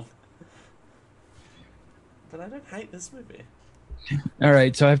are wrong. But I don't hate this movie. All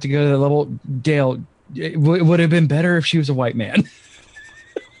right, so I have to go to the level. Dale, it would have been better if she was a white man.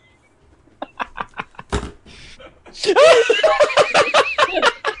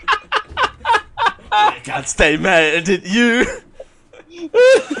 I can't stay mad at you.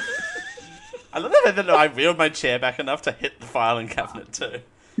 I love that I wheeled my chair back enough to hit the filing cabinet too.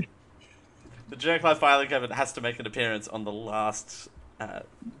 The Generic Live filing cabinet has to make an appearance on the last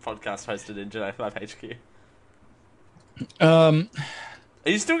podcast hosted in Generic Live HQ. Are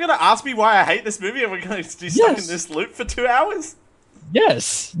you still going to ask me why I hate this movie and we're going to be stuck in this loop for 2 hours?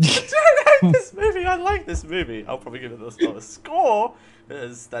 Yes. I don't hate this movie. I like this movie. I'll probably give it a score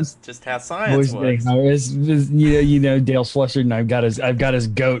because that's just how science works. You know, Dale's flustered, and I've got his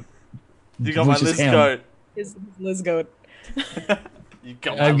goat. You got my Liz goat. His Liz goat.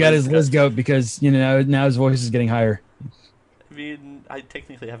 I've got his Liz goat because now his voice is getting higher. I mean, I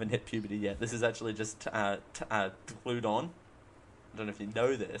technically haven't hit puberty yet. This is actually just glued on. I don't know if you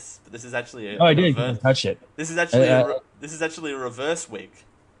know this, but this is actually I didn't touch it. This is actually a reverse wig.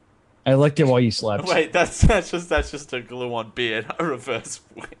 I licked it while you slept. Wait, that's just a glue-on beard, a reverse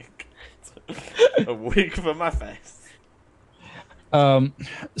wig. A wig for my face.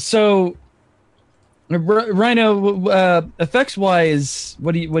 So, Rhino, effects wise,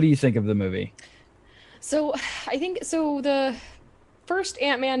 what do you think of the movie? So I think the first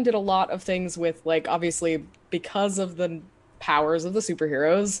Ant-Man did a lot of things with, like, obviously because of the powers of the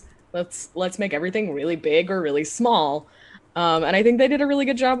superheroes, let's make everything really big or really small. And I think they did a really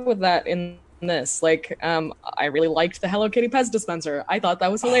good job with that in this. Like, I really liked the Hello Kitty Pez dispenser. I thought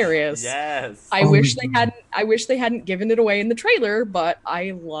that was hilarious. Yes. I wish they hadn't given it away in the trailer, but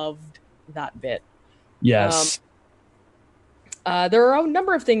I loved that bit. Yes. There are a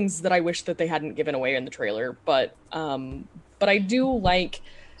number of things that I wish that they hadn't given away in the trailer, but I do like.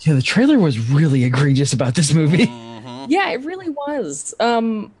 Yeah, the trailer was really egregious about this movie. Yeah, it really was.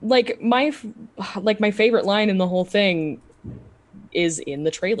 Like my favorite line in the whole thing is in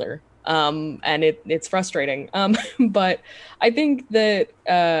the trailer. And it's frustrating. But I think that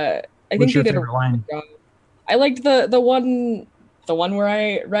What's your favorite line? I liked the one where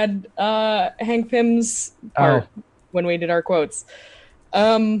I read Hank Pym's part when we did our quotes.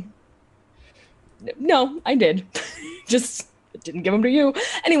 No, I did. Just didn't give them to you.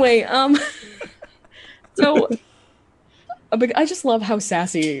 Anyway, so I just love how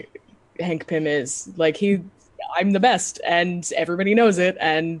sassy Hank Pym is. Like, I'm the best, and everybody knows it,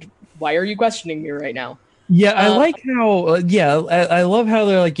 and why are you questioning me right now? Yeah, I like how. I love how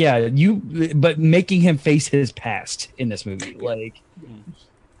they're like, but making him face his past in this movie, like.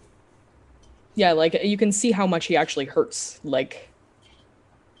 Yeah, like, you can see how much he actually hurts, like,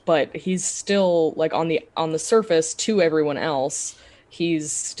 but he's still, like, on the surface to everyone else,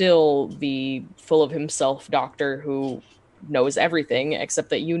 he's still the full of himself doctor who knows everything, except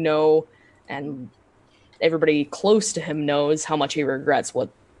that and everybody close to him knows how much he regrets what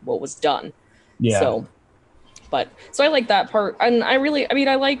was done. Yeah. So I like that part, and I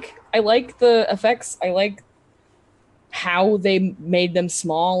like the effects. I like how they made them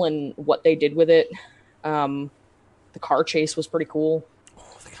small and what they did with it. The car chase was pretty cool.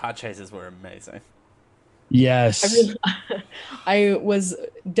 Oh, the car chases were amazing. Yes. I was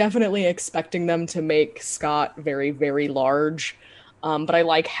definitely expecting them to make Scott very, very large, but I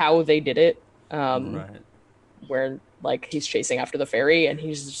like how they did it. Right. Where, like, he's chasing after the fairy and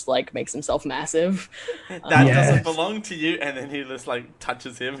he's just, like, makes himself massive. That doesn't belong to you, and then he just, like,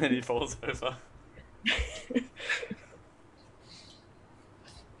 touches him and he falls over.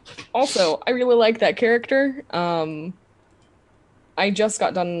 Also, I really like that character. I just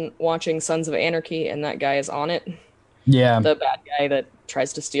got done watching Sons of Anarchy, and that guy is on it. Yeah. The bad guy that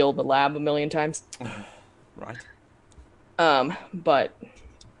tries to steal the lab a million times. Right. But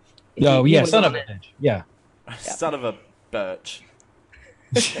Oh, he yeah, was son on of a it. bitch. Yeah. Son of a birch.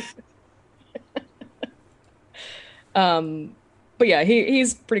 But yeah,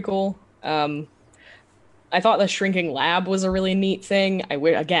 he's pretty cool. I thought the shrinking lab was a really neat thing. I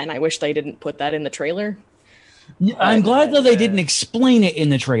wish they didn't put that in the trailer. Yeah, I'm glad that they didn't explain it in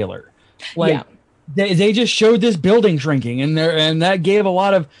the trailer. Like, Yeah. they just showed this building shrinking, and that gave a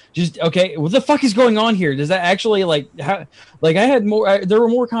lot of just, okay, what the fuck is going on here? Does that actually I had more? There were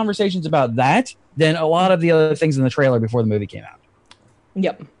more conversations about that than a lot of the other things in the trailer before the movie came out.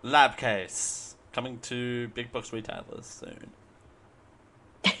 Yep. Lab case coming to big box retailers soon.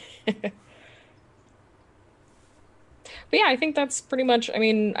 But yeah, I think that's pretty much. I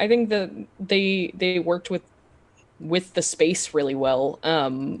mean, I think that they worked with the space really well.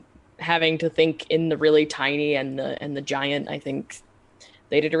 Having to think in the really tiny and the giant, I think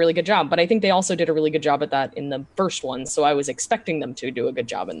they did a really good job. But I think they also did a really good job at that in the first one. So I was expecting them to do a good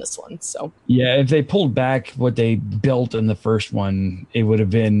job in this one. So Yeah, if they pulled back what they built in the first one, it would have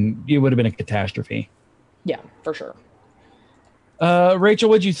been a catastrophe. yeah, for sure. Rachel,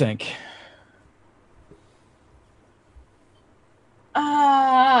 what'd you think?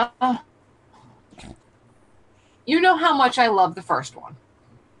 You know how much I love the first one.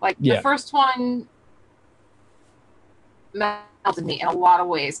 Like, Yeah. the first one melted me in a lot of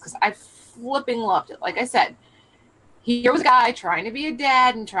ways because I flipping loved it. Like I said, here was a guy trying to be a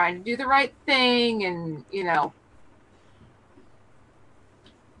dad and trying to do the right thing, and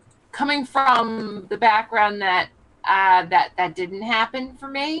coming from the background that didn't happen for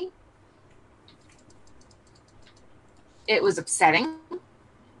me. It was upsetting.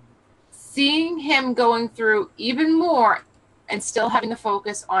 Seeing him going through even more and still having to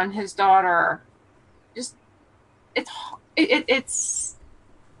focus on his daughter, just it's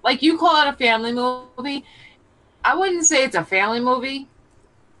like, you call it a family movie. I wouldn't say it's a family movie,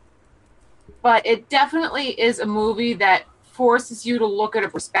 but it definitely is a movie that forces you to look at a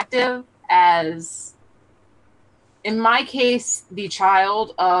perspective as, in my case, the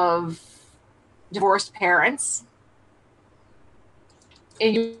child of divorced parents.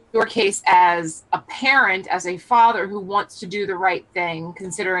 In your case, as a parent, as a father who wants to do the right thing,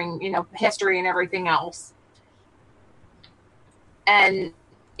 considering, history and everything else. And,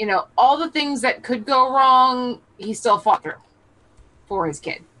 all the things that could go wrong, he still fought through for his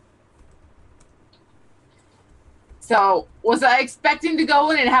kid. So, was I expecting to go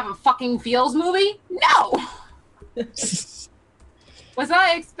in and have a fucking feels movie? No! Was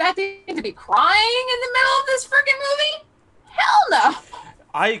I expecting to be crying in the middle of this freaking movie? Hell no!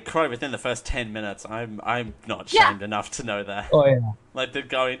 I cried within the first 10 minutes. I'm not shamed enough to know that. Oh yeah, Like, the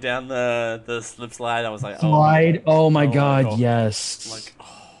going down the slip slide, I was like, slide. Oh my god, God. yes.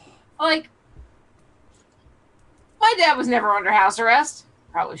 Like, My dad was never under house arrest.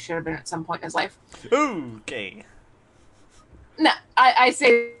 Probably should have been at some point in his life. okay. No, I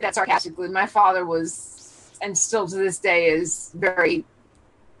say that sarcastically. My father was, and still to this day is, very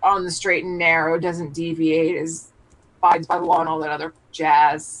on the straight and narrow, doesn't deviate, abides by the law and all that other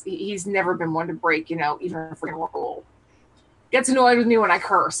jazz. He's never been one to break, even a freaking rule. Gets annoyed with me when I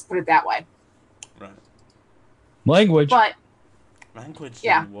curse, put it that way. Right. Language. But Language,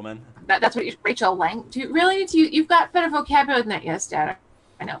 yeah, woman. that's what Rachel you've got better vocabulary than that. Yes, Dad.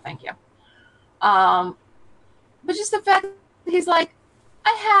 I know. Thank you. But just the fact that he's like, I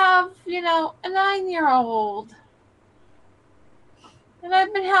have, a 9-year-old, and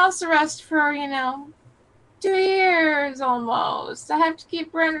I've been house arrest for, 2 years almost. I have to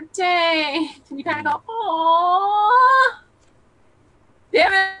keep her entertained. And you kind of go, aww.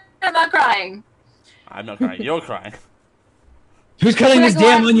 Damn it, I'm not crying. I'm not crying. You're crying. Who's cutting these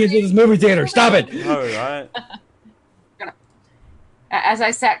damn onions in this movie theater? Stop it! Oh, right. As I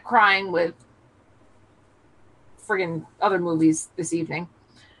sat crying with friggin' other movies this evening.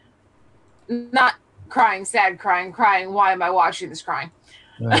 Not crying, sad crying, why am I watching this crying?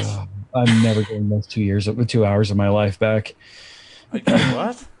 I'm never getting those 2 hours of my life back. Okay,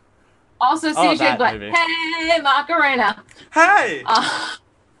 what? Also, Oh, CJ that Black. movie. Hey, Macarena. Hey!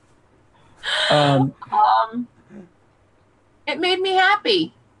 It made me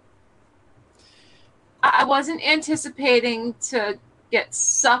happy. I wasn't anticipating to get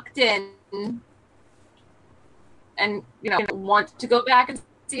sucked in and, want to go back and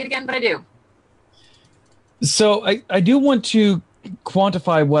see it again, but I do. So I do want to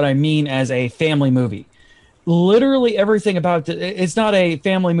quantify what I mean as a family movie. literally everything about it's not a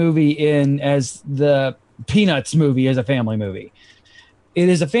family movie in as the Peanuts movie is a family movie. It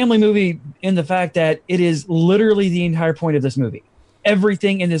is a family movie in the fact that it is literally the entire point of this movie.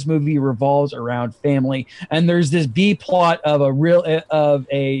 Everything in this movie revolves around family, and there's this B plot of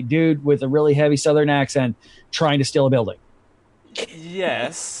a dude with a really heavy Southern accent trying to steal a building.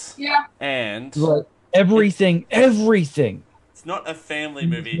 Yes. Yeah. And Like, everything. it's not a family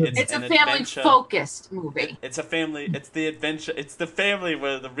movie. It's a an family adventure. focused movie. It's a family. It's the adventure. It's the family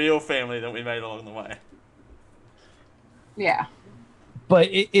where the real family that we made along the way. Yeah. But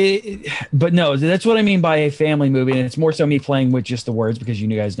but no, that's what I mean by a family movie, and it's more so me playing with just the words because you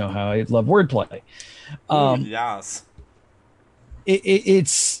guys know how I love wordplay. Yes.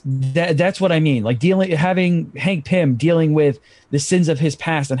 It's that's what I mean. Like having Hank Pym dealing with the sins of his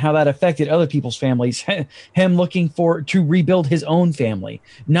past and how that affected other people's families. Him looking to rebuild his own family,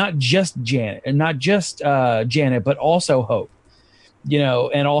 not just Janet, but also Hope. You know,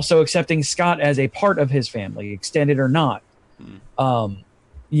 and also accepting Scott as a part of his family, extended or not.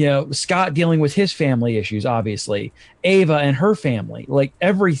 You know, Scott dealing with his family issues, obviously. Ava and her family. Like,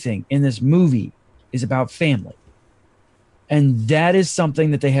 everything in this movie is about family. And that is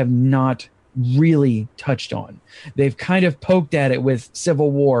something that they have not really touched on. They've kind of poked at it with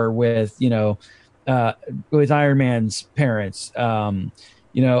Civil War, with, you know, with Iron Man's parents,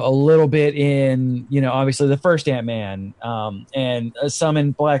 you know, a little bit in, you know, obviously the first Ant-Man, and some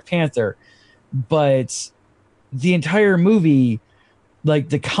in Black Panther. But the entire movie, like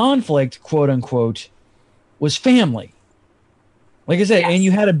the conflict, quote unquote, was family. Like I said, and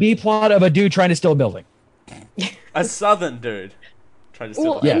you had a B plot of a dude trying to steal a building. A Southern dude trying to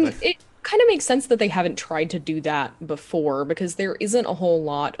steal. And it kind of makes sense that they haven't tried to do that before, because there isn't a whole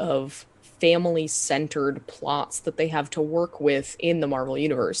lot of family-centered plots that they have to work with in the Marvel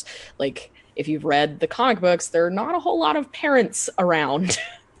Universe. Like, if you've read the comic books, there are not a whole lot of parents around.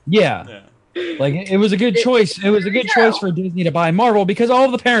 Yeah. Like, it was a good choice. It was a good choice for Disney to buy Marvel because all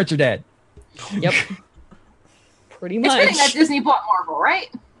of the parents are dead. Yep. Pretty much. It's fitting that Disney bought Marvel, right?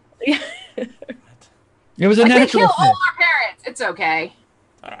 Yeah. It was a Like, natural they kill fit. all our parents. It's okay.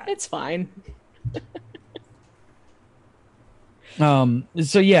 It's fine.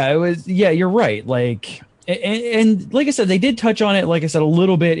 So yeah, it was, yeah, you're right. Like, and like I said, they did touch on it, like I said, a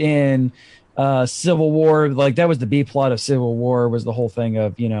little bit in Civil War. Like, that was the B plot of Civil War, was the whole thing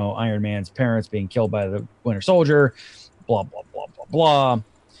of, you know, Iron Man's parents being killed by the Winter Soldier, blah blah blah blah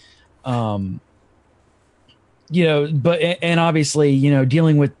blah. You know, but, and obviously, you know,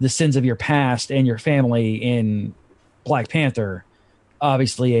 dealing with the sins of your past and your family in Black Panther,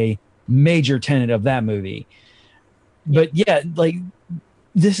 obviously a major tenet of that movie. But yeah, like,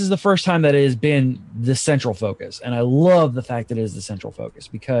 this is the first time that it has been the central focus, and I love the fact that it is the central focus,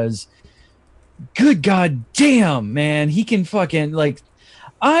 because good god damn, man, he can fucking, like,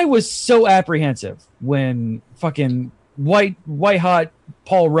 I was so apprehensive when fucking white hot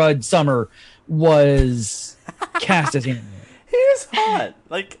Paul Rudd Summer was cast as him. He's hot.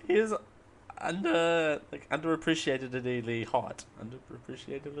 Like, he's underappreciatedly hot.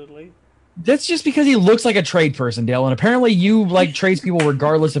 Underappreciatedly. That's just because he looks like a trade person, Dale, and apparently you like tradespeople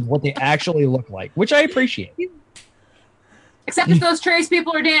regardless of what they actually look like, which I appreciate. Except if those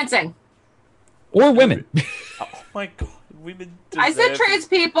tradespeople are dancing. Or women. Oh my god, women deserve... I said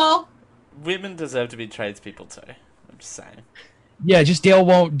tradespeople. Women deserve to be tradespeople too. I'm just saying. Yeah, just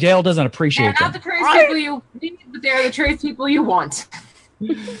Dale doesn't appreciate They're not them. the tradespeople you need, but they're the tradespeople you want.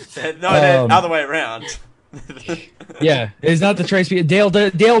 No, the other way around. Yeah, it's not the tradespeople. Dale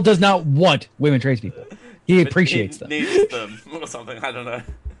does not want women tradespeople. He appreciates them. Needs them or something. I don't know.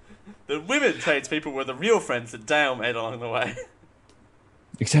 The women tradespeople were the real friends that Dale made along the way.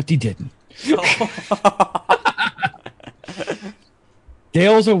 Except he didn't.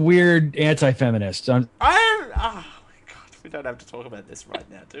 Dale's a weird anti-feminist. Oh my god, we don't have to talk about this right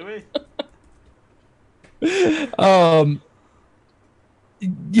now, do we?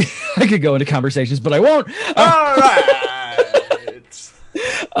 I could go into conversations, but I won't. All right.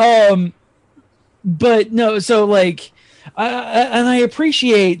 But no, so like, I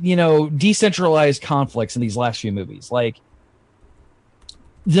appreciate, you know, decentralized conflicts in these last few movies. Like,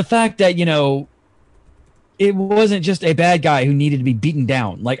 the fact that, you know, it wasn't just a bad guy who needed to be beaten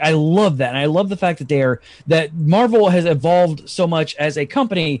down. Like, I love that. And I love the fact that Marvel has evolved so much as a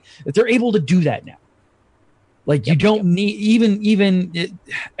company that they're able to do that now. Like, you don't need even,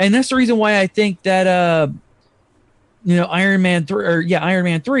 and that's the reason why I think that, you know, Iron Man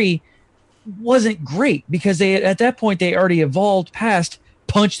 3 wasn't great, because at that point they already evolved past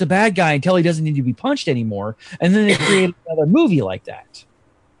punch the bad guy until he doesn't need to be punched anymore. And then they created another movie like that.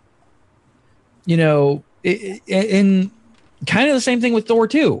 You know, in kind of the same thing with Thor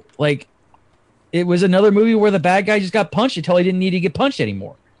 2. Like, it was another movie where the bad guy just got punched until he didn't need to get punched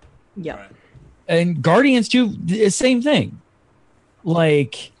anymore. Yeah. Right. And Guardians 2, the same thing.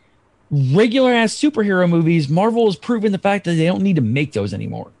 Like, regular ass superhero movies, Marvel has proven the fact that they don't need to make those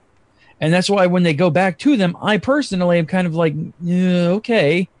anymore. And that's why when they go back to them, I personally am kind of like, yeah,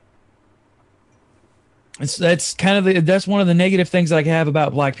 okay. That's one of the negative things that I have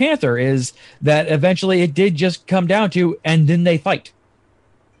about Black Panther is that eventually it did just come down to, and then they fight.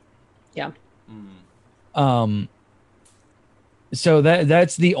 Yeah. So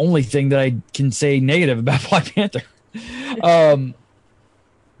that's the only thing that I can say negative about Black Panther.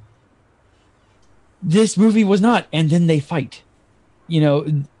 This movie was not, and then they fight. You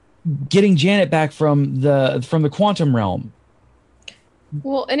know, getting Janet back from the quantum realm.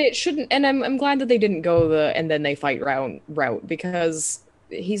 Well, and it shouldn't, and I'm glad that they didn't go the and then they fight route because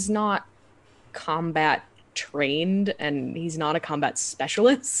he's not combat trained and he's not a combat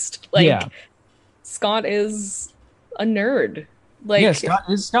specialist. Like, yeah. Scott is a nerd. Like, yeah, Scott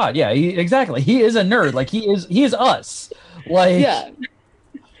is Scott. Yeah, exactly. He is a nerd. Like, he is us. Like, yeah.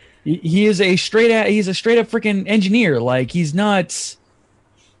 He's a straight up freaking engineer. Like, he's not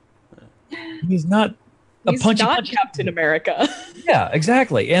He's not Captain America. Yeah,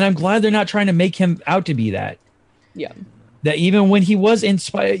 exactly. And I'm glad they're not trying to make him out to be that. Yeah. That even when he was in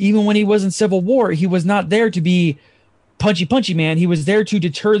Civil War, he was not there to be punchy man. He was there to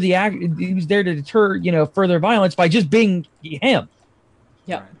deter he was there to deter, further violence by just being him.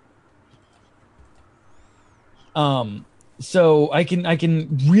 Yeah. So I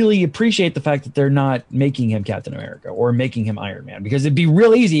can really appreciate the fact that they're not making him Captain America or making him Iron Man, because it'd be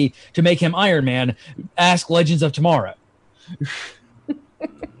real easy to make him Iron Man. Ask Legends of Tomorrow,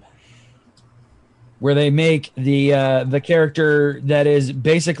 where they make the character that is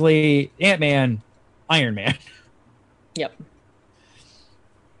basically Ant-Man Iron Man. Yep.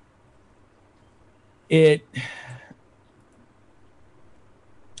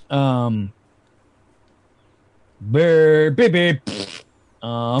 All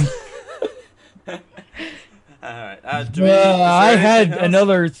right. I had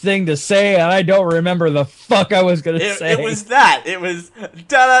another thing to say, and I don't remember the fuck I was going to say. It was that. It was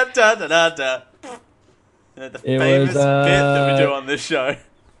da da da da da da. The famous bit that we do on this show.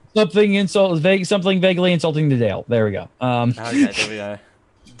 Something vaguely insulting to Dale. There we go. Okay, there we go.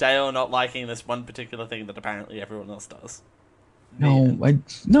 Dale not liking this one particular thing that apparently everyone else does. No.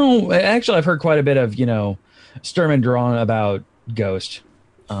 Actually, I've heard quite a bit of Sturm and Drang about Ghost.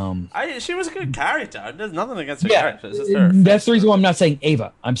 She was a good character. There's nothing against her character. It's just her that's the reason why I'm not saying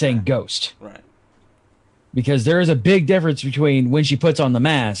Ava. I'm saying Ghost. Right. Because there is a big difference between when she puts on the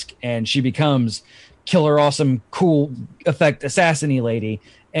mask and she becomes killer, awesome, cool effect assassin-y lady,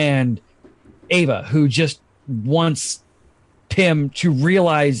 and Ava, who just wants Pym to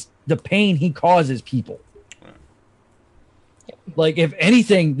realize the pain he causes people. Like, if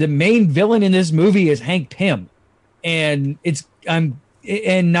anything, the main villain in this movie is Hank Pym, and not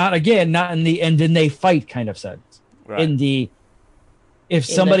in the and then they fight kind of sense. Right. In the if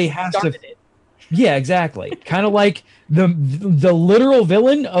somebody has to, yeah, exactly. Kind of like the literal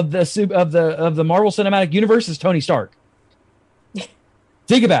villain of the Marvel Cinematic Universe is Tony Stark.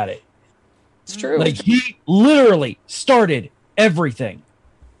 Think about it. It's true. Like, he literally started everything.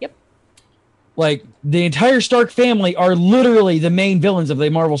 Like, the entire Stark family are literally the main villains of the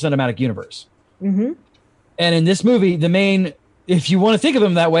Marvel Cinematic Universe. Mm-hmm. And in this movie, if you want to think of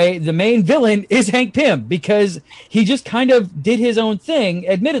him that way, the main villain is Hank Pym, because he just kind of did his own thing,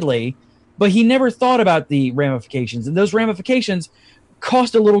 admittedly, but he never thought about the ramifications. And those ramifications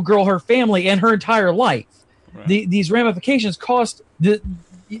cost a little girl her family and her entire life. Right. These ramifications cost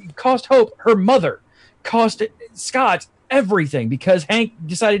Hope her mother, cost Scott everything, because Hank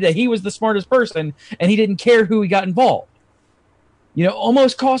decided that he was the smartest person and he didn't care who he got involved.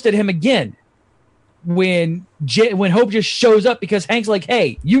 Almost costed him again when Hope just shows up because Hank's like,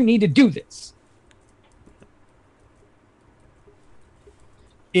 hey, you need to do this.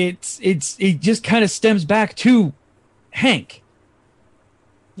 It just kind of stems back to Hank.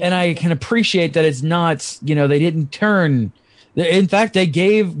 And I can appreciate that it's not, they didn't turn. In fact, they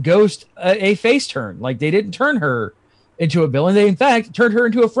gave Ghost a face turn. Like, they didn't turn her into a villain. They, in fact, turned her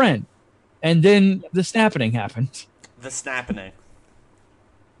into a friend. And then the snapping happened. The snapping.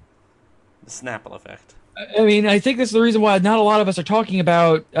 The Snapple effect. I mean, I think that's the reason why not a lot of us are talking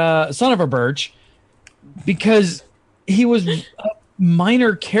about Son of a Birch, because he was a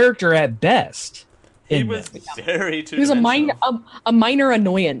minor character at best. He was very two. He was a minor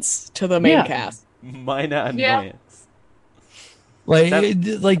annoyance to the main cast. Minor annoyance. Like,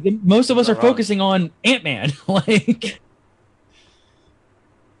 That- most of us are Not wrong. focusing on Ant-Man. Like,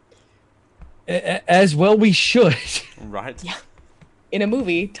 as well we should. Right. Yeah. In a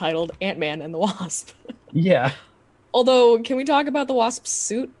movie titled Ant-Man and the Wasp. Yeah. Although, can we talk about the Wasp's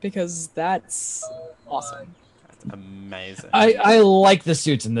suit? Because that's awesome. Amazing. I like the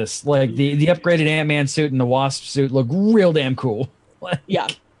suits in this. Like, the upgraded Ant-Man suit and the Wasp suit look real damn cool. Like, Yeah,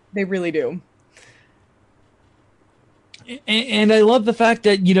 they really do. and I love the fact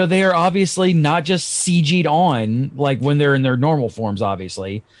that, you know, they are obviously not just CG'd on, like, when they're in their normal forms,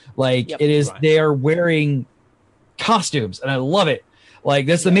 obviously. Like, Yep. it is, Right. they are wearing costumes, and I love it. Like,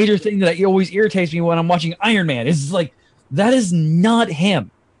 that's the major thing that always irritates me when I'm watching Iron Man. Is like, that is not him.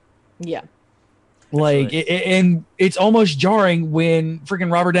 Yeah. Like, Absolutely. and it's almost jarring when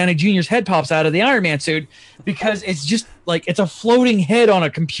freaking Robert Downey Jr.'s head pops out of the Iron Man suit, because it's just like, it's a floating head on a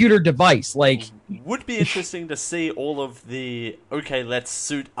computer device. Like, Would be interesting to see all of the okay, let's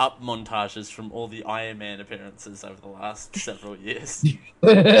suit up montages from all the Iron Man appearances over the last several years.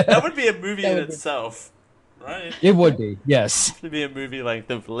 That would be a movie That in would be- itself, right? it would be, yes. It'd be a movie like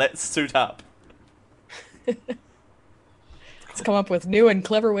the Let's Suit Up. Let's come up with new and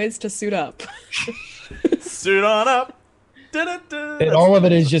clever ways to suit up. Suit on up. Da-da-da. And all of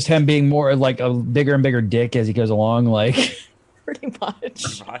it is just him being more like a bigger and bigger dick as he goes along. Like, Pretty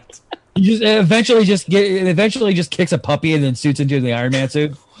much. Right. he just eventually just kicks a puppy and then suits into the Iron Man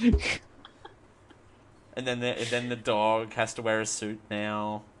suit. And then the dog has to wear a suit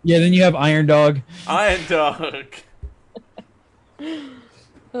now. Yeah, then you have Iron Dog. Iron Dog. Uh,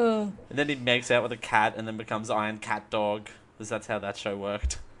 And then he makes out with a cat and then becomes Iron Cat Dog. Because that's how that show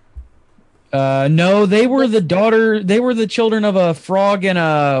worked. No, they were the children of a frog and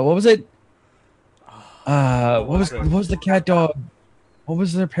a, what was it? What was the cat dog? What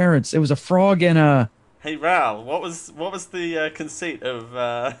was their parents? It was a frog and a, Hey Ral, what was the conceit of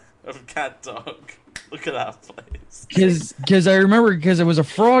Cat Dog? Look it up, please. because I remember, because it was a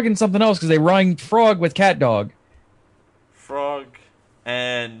frog and something else, because they rhymed frog with cat dog. Frog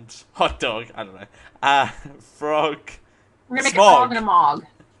and hot dog. I don't know. Frog. We're gonna make Smog. a frog and a mog.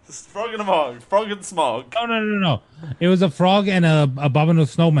 Frog and a mog. Frog and smog. No. It was a frog and a abominable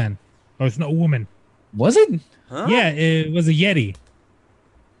snowman or snow woman. Was it? Huh? Yeah, it was a yeti.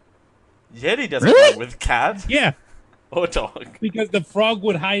 Yeti doesn't Really? go with cat Yeah, or dog. because the frog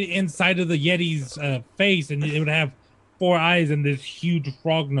would hide inside of the yeti's face, and it would have 4 eyes and this huge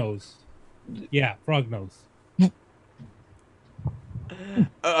frog nose. Yeah, frog nose.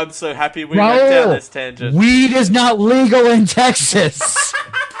 I'm so happy we went down Raul, this tangent. weed is not legal in Texas.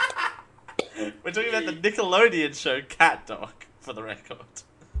 We're talking about the Nickelodeon show Cat Dog, for the record.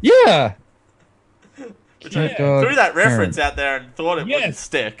 Yeah. Which I Cat Dog threw that reference parent. out there and thought it wouldn't Yes.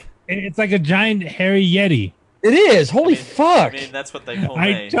 stick. It's like a giant hairy yeti. It is. Holy fuck. I mean, that's what they call I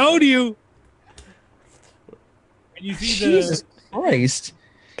me. told you. And you see Jesus the Christ.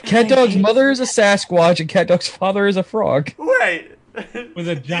 Cat Dog's mother is a Sasquatch and Cat Dog's father is a frog. Wait. With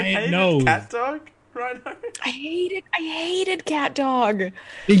a You giant hated nose. Cat Dog? Rhino? I hated Cat Dog.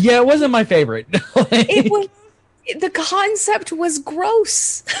 Yeah, it wasn't my favorite. It was the concept was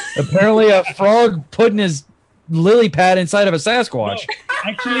gross. Apparently a frog putting his lily pad inside of a Sasquatch.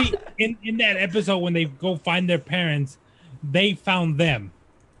 actually in that episode when they go find their parents, they found them.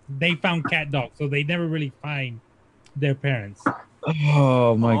 They found Cat Dog, so they never really find their parents.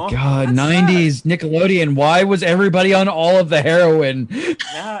 Oh my Aw, god, that's 90s Nickelodeon. Why was everybody on all of the heroin?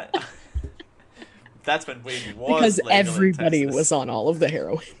 Yeah. That's when weed was Because legal in everybody Texas. was on all of the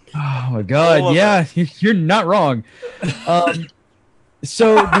heroin. Oh my All god, of yeah, you're not wrong.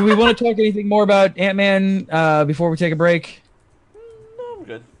 So do we want to talk anything more about Ant-Man before we take a break? No, I'm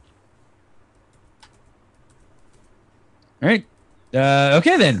good. All right.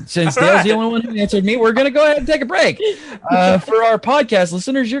 Okay, then. Since All Dale's the right. only one who answered me, we're going to go ahead and take a break. For our podcast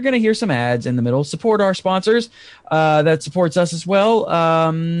listeners, you're going to hear some ads in the middle. Support our sponsors. That supports us as well.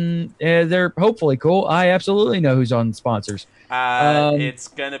 They're hopefully cool. I absolutely know who's on sponsors. It's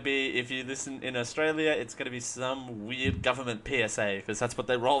going to be, if you listen in Australia, it's going to be some weird government PSA, because that's what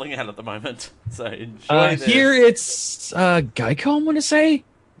they're rolling out at the moment. So enjoy this. Here it's Geico, I'm going to say.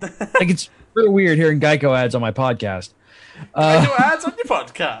 Like, it's really weird hearing Geico ads on my podcast. They do ads on your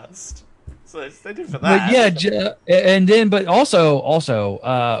podcast. So they do for that. But yeah, and then, but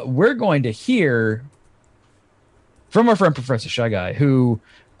also, we're going to hear from our friend Professor Shy Guy, who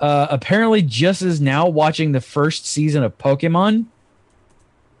apparently just is now watching the first season of Pokemon,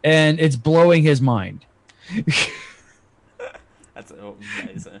 and it's blowing his mind. That's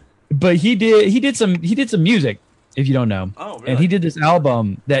amazing. But he did some music If you don't know. Oh, really? And he did this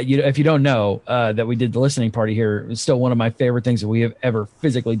album that if you don't know, that we did the listening party here. It's still one of my favorite things that we have ever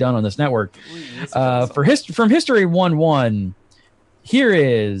physically done on this network. From History 1-1, here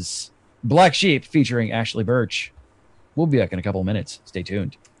is Black Sheep featuring Ashley Birch. We'll be back in a couple of minutes. Stay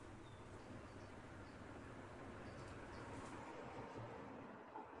tuned.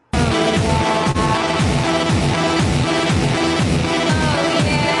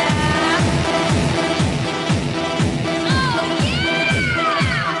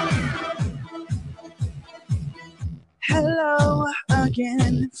 Hello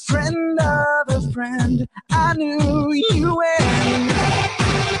again, friend of a friend. I knew you and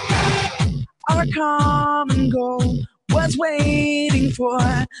our common goal was waiting for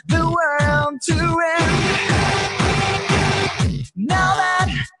the world to end. Now that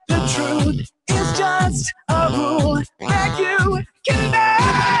the truth is just a rule that you can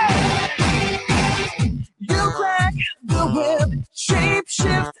bend, you crack the whip, shape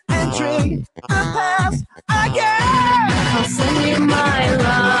shift and trick the past again. I'll send you my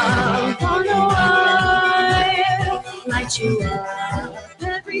love on a wire, light you up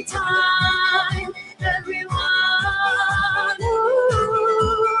every time, everyone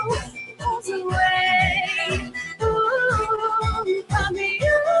goes away from you.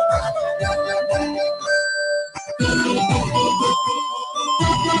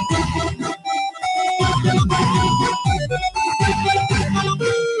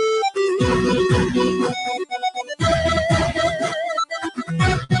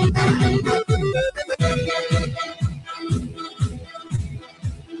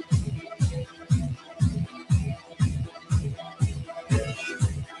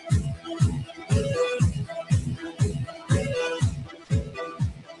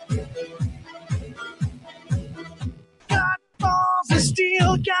 Got balls of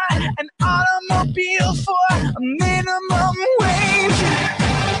steel, got an automobile for a minimum wage.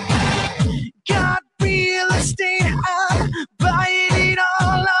 Got real estate, I'm buying it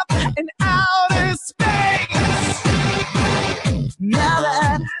all up in outer space. Now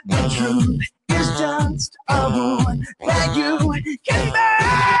that the truth is just a rule that you can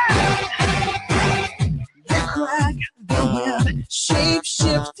bend, you crack the whip, shape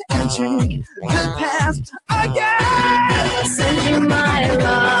shift and take the past again. Send you my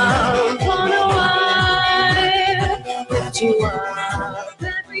love on a wire, lift you up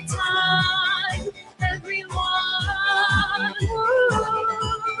every time, everyone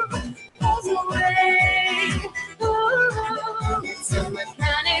goes away. It's a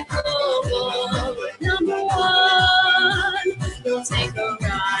mechanical number one. You'll take a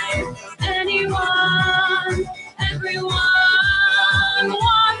ride. Anyone, everyone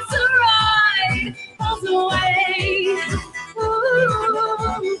wants a ride. Goes away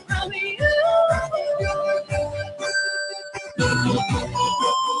from you.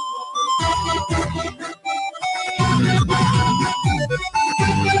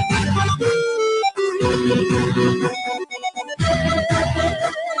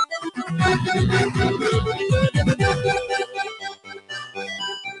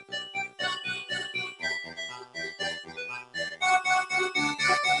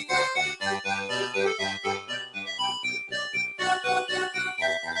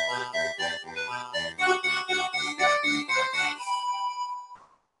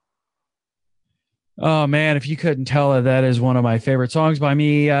 Oh man, if you couldn't tell, that is one of my favorite songs by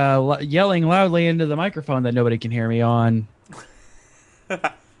me yelling loudly into the microphone that nobody can hear me on.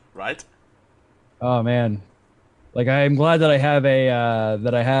 Right? Oh man, like I'm glad that I have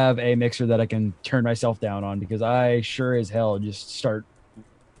a mixer that I can turn myself down on, because I sure as hell just start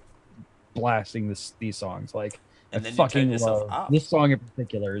blasting these songs. Like, And I then you turn fucking yourself love up. this song in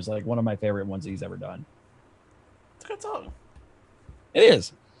particular. Is like one of my favorite ones he's ever done. It's a good song. It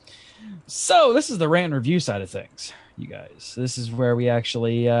is. So this is the rant and review side of things, you guys. This is where we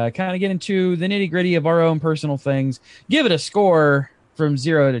actually kind of get into the nitty gritty of our own personal things, give it a score from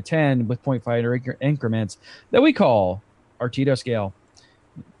 0 to 10 with 0.5 increments that we call our Tito scale.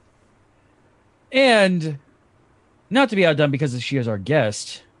 And not to be outdone because she is our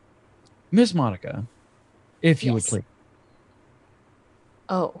guest, Miss Monica, if you would please.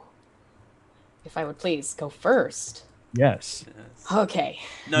 Oh, if I would please go first. Yes. Okay.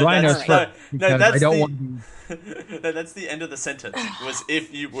 No, Rhino's that's, first, no, that's I don't the, want to no, that's the end of the sentence. Was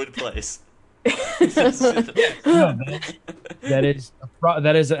if you would place. no,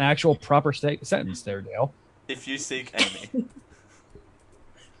 that is an actual proper sentence there, Dale. If you seek Amy.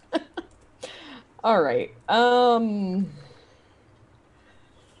 All right.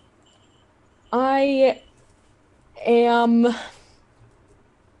 I am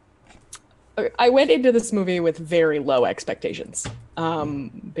I went into this movie with very low expectations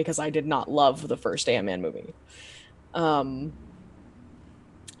because I did not love the first Ant-Man movie.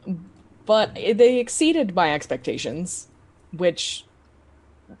 But they exceeded my expectations, which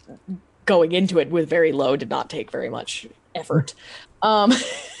going into it with very low did not take very much effort. I'm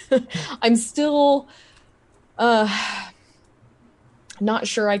still not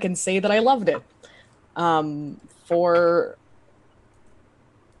sure I can say that I loved it. I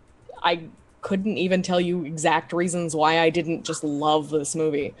couldn't even tell you exact reasons why I didn't just love this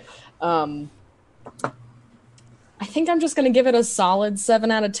movie. I think I'm just going to give it a solid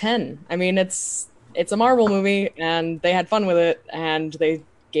 7 out of 10. I mean, it's a Marvel movie, and they had fun with it, and they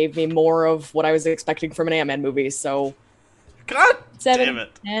gave me more of what I was expecting from an Ant-Man movie, so... God 7, damn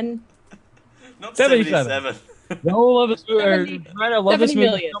it. 10. Not 77. 77. The whole of this movie, I love this 70 movie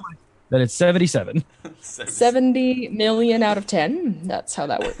million. so much that it's 77. 70 million out of 10. That's how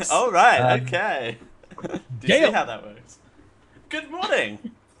that works. All right, okay. Do you see Gail. how that works? Good morning.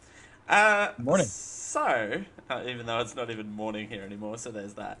 Morning. So, even though it's not even morning here anymore, so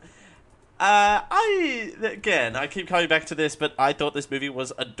there's that. I keep coming back to this, but I thought this movie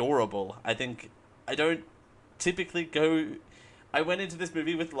was adorable. I don't typically go... I went into this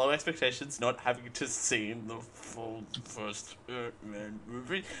movie with low expectations, not having to see the full first Ant-Man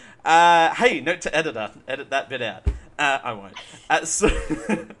movie. Hey, note to editor, edit that bit out. I won't. So,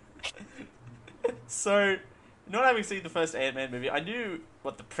 not having seen the first Ant-Man movie, I knew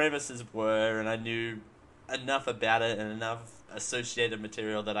what the premises were, and I knew enough about it and enough associated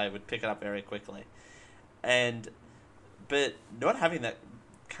material that I would pick it up very quickly. But not having that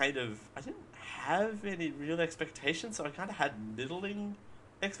kind of... I didn't have any real expectations, so I kind of had middling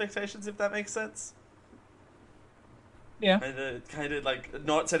expectations, if that makes sense. Yeah. Kind of like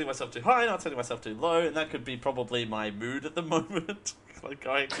not setting myself too high, not setting myself too low, and that could be probably my mood at the moment. Like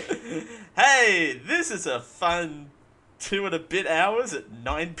going, hey, this is a fun 2 and a bit hours at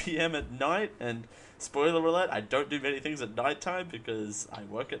 9 p.m. at night, and spoiler alert, I don't do many things at nighttime because I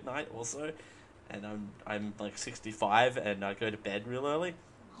work at night also, and I'm like 65 and I go to bed real early.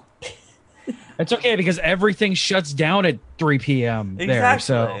 It's okay because everything shuts down at 3 p.m. Exactly. there.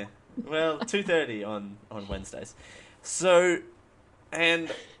 So Well, 2:30 on Wednesdays. So,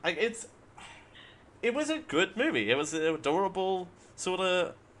 and like it was a good movie. It was an adorable sort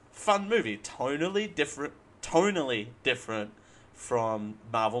of fun movie, tonally different from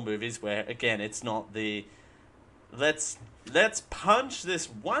Marvel movies, where again it's not the let's punch this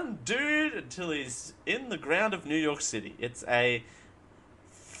one dude until he's in the ground of New York City. It's a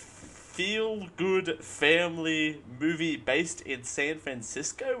feel-good family movie based in San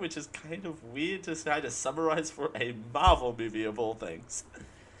Francisco, which is kind of weird to try to summarize for a Marvel movie of all things.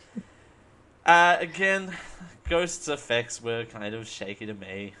 Again, Ghost's effects were kind of shaky to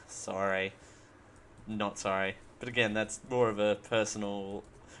me. Sorry. Not sorry. But again, that's more of a personal...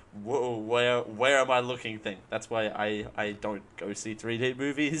 Whoa, where am I looking thing. That's why I don't go see 3D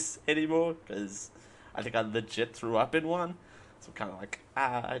movies anymore, because I think I legit threw up in one. So I'm kind of like,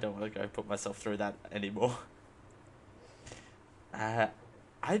 I don't want to go put myself through that anymore. There's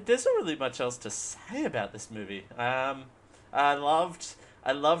not really much else to say about this movie. I loved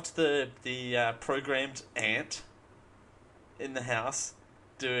the programmed ant in the house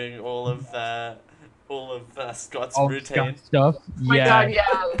doing all of Scott's routine. Stuff. Oh my god,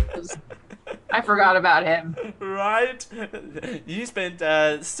 yeah. I forgot about him. Right? You spent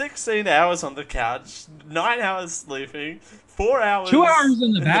 16 hours on the couch, 9 hours sleeping, 4 hours... 2 hours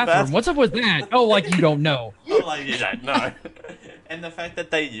in the bathroom. What's up with that? Oh, like you don't know. Oh, like you don't know. And the fact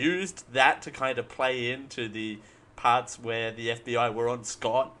that they used that to kind of play into the parts where the FBI were on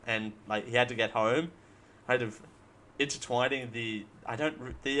Scott and like he had to get home, kind of intertwining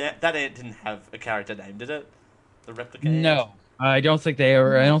that ant didn't have a character name, did it? The replica ant? No. I don't think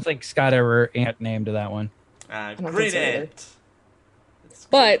Scott ever ant named to that one. Green ant.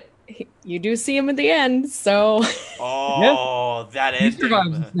 But you do see him at the end, so... Oh, that He ant.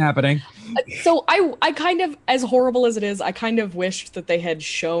 survives the happening. So I kind of, as horrible as it is, I kind of wished that they had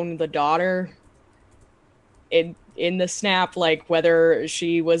shown the daughter in the snap, like whether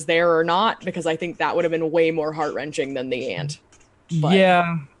she was there or not, because I think that would have been way more heart-wrenching than the ant. But...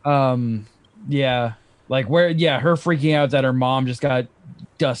 Yeah. Yeah. Like her freaking out that her mom just got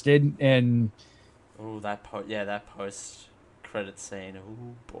dusted and... Oh, that post credit scene.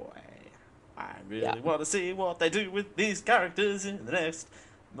 Oh boy. I really want to see what they do with these characters in the next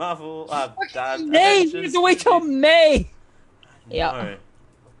Marvel May! You have to wait till May! Yeah.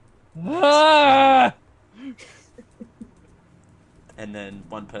 Ah! And then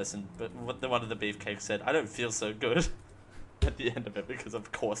one of the beefcakes said, I don't feel so good at the end of it, because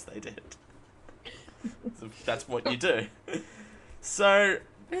of course they did. So that's what you do. So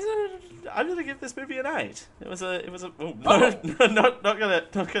I'm gonna give this movie an 8. It was a. Oh, no, no, not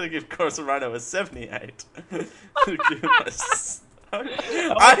gonna give QuallsomeRhino a 78.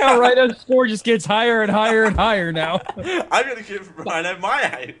 I like how Rhino's score just gets higher and higher and higher now. I'm gonna give Rhino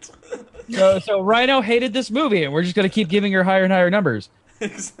my 8. So Rhino hated this movie, and we're just gonna keep giving her higher and higher numbers.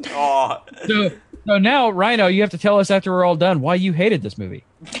 Oh. So now, Rhino, you have to tell us after we're all done why you hated this movie.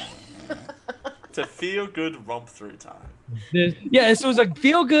 It's a feel-good romp-through time. This was a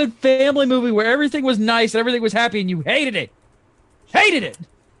feel-good family movie where everything was nice and everything was happy, and you hated it. Hated it.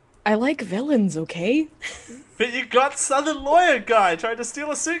 I like villains, okay? But you got Southern lawyer guy trying to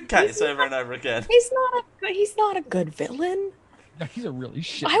steal a suitcase over and over again. He's not a good villain. No, he's a really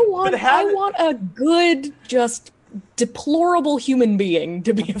shit. I want a good, just deplorable human being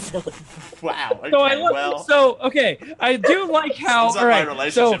to be a villain. Wow. Okay, I do like how. All right. My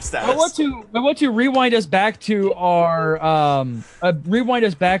relationship status. I want to rewind us back to our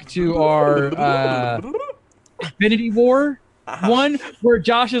Infinity War one, where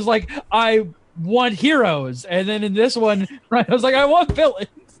Josh is like, I want heroes, and then in this one, I was like, I want villains.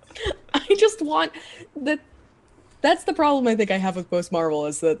 I just want that. That's the problem I think I have with most Marvel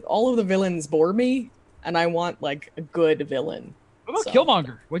is that all of the villains bore me, and I want like a good villain. What about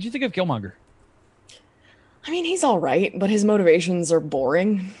Killmonger? What'd you think of Killmonger? I mean, he's all right, but his motivations are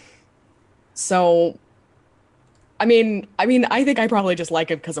boring. So, I mean, I think I probably just like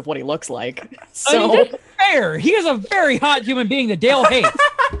him because of what he looks like. So that's fair. He is a very hot human being that Dale hates.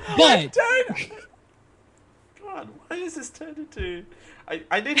 But God, why is this turned into?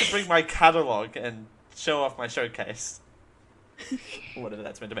 I need to bring my catalog and show off my showcase. Whatever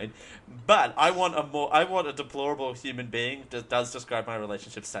that's meant to mean. But I want a deplorable human being that does describe my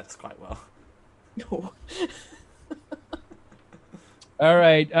relationship status quite well. no. All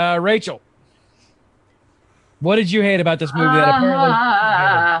right, Rachel. What did you hate about this movie that apparently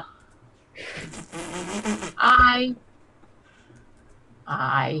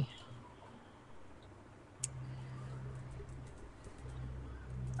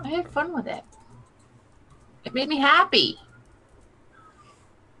I had fun with it. It made me happy.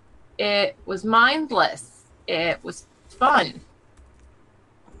 It was mindless. It was fun.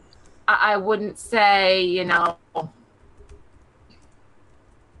 I wouldn't say, I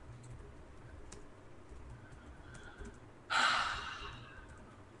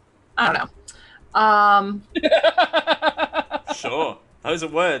don't know. Sure. Those are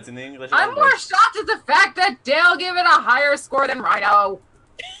words in the English I'm language. more shocked at the fact that Dale gave it a higher score than Rhino.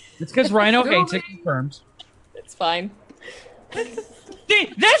 It's because Rhino hates it confirmed. It's fine.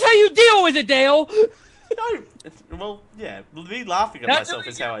 See, that's how you deal with it, Dale. No. Well, yeah. Me laughing at myself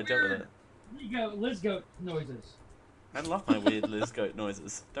is how I dealt with it. There you go, Liz Goat noises. I love my weird Liz Goat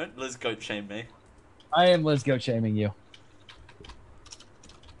noises. Don't Liz Goat shame me. I am Liz Goat shaming you.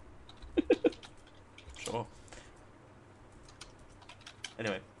 Sure.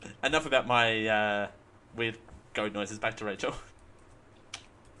 Anyway, enough about my weird goat noises. Back to Rachel.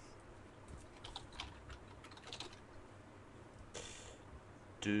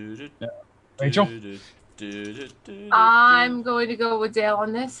 Rachel? I'm going to go with Dale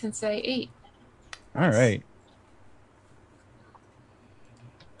on this and say 8. All right.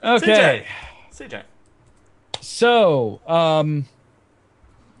 Okay. CJ. So,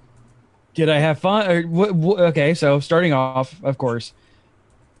 did I have fun? Okay, so starting off, of course,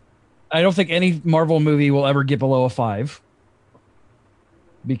 I don't think any Marvel movie will ever get below a 5.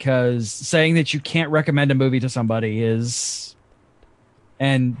 Because saying that you can't recommend a movie to somebody is,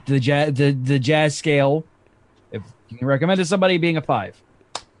 and the jazz scale, if you can recommend it to somebody, being a 5.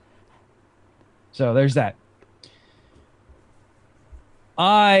 So there's that.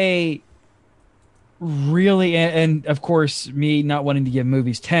 I really, and of course, me not wanting to give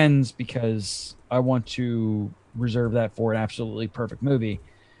movies 10s because I want to reserve that for an absolutely perfect movie.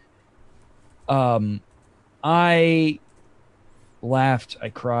 I laughed, I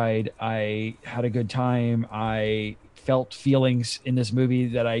cried, I had a good time, I felt feelings in this movie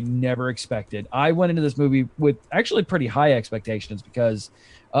that I never expected. I went into this movie with actually pretty high expectations because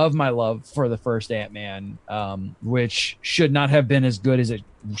of my love for the first Ant-Man, which should not have been as good as it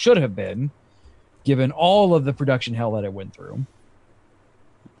should have been, given all of the production hell that it went through.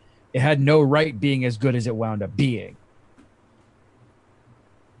 It had no right being as good as it wound up being.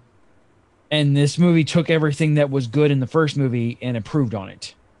 And this movie took everything that was good in the first movie and improved on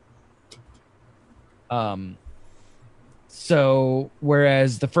it. So,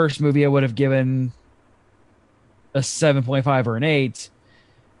 whereas the first movie I would have given a 7.5 or an 8,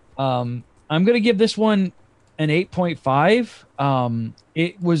 I'm going to give this one an 8.5.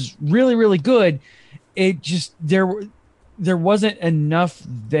 It was really, really good. it just there wasn't enough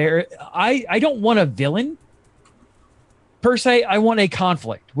there. I don't want a villain per se. I want a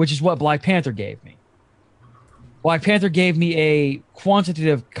conflict, which is what Black Panther gave me. Black Panther gave me a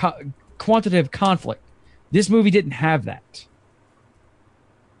quantitative conflict. This movie didn't have that.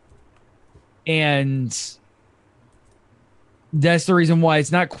 And that's the reason why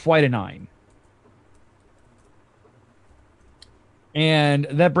it's not quite a 9. And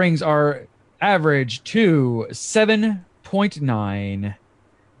that brings our average to 7.9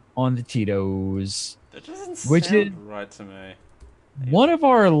 on the Tito's. That doesn't which sound is right to me. one of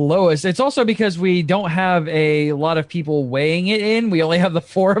our lowest. It's also because we don't have a lot of people weighing it in. We only have the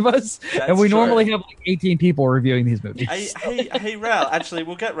 4 of us, That's and we true. normally have like 18 people reviewing these movies. Hey, Raul. Actually,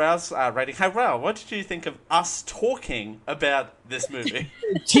 we'll get Raul's rating. Hey, Raul, what did you think of us talking about this movie?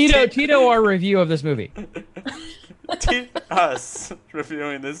 Tito, our review of this movie. Us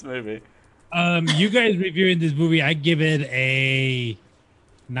reviewing this movie. You guys reviewing this movie, I give it a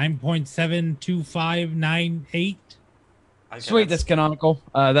 9.72598. Okay, Sweet, that's canonical.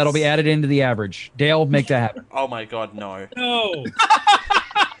 That'll be added into the average. Dale, make that happen. Oh my god, no. No.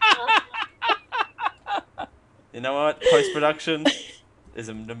 You know what? Post-production is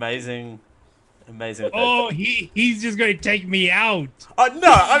an amazing thing. Oh, he's just going to take me out. Oh, no,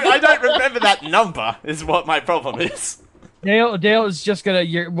 I don't remember that number, is what my problem is. Dale is just gonna.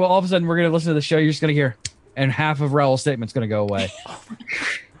 Well, all of a sudden we're gonna listen to the show. You're just gonna hear, and half of Raul's statement's gonna go away.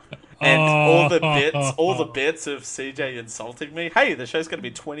 And all the bits of CJ insulting me. Hey, the show's gonna be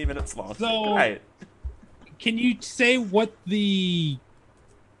 20 minutes long. So- Great. Can you say what the...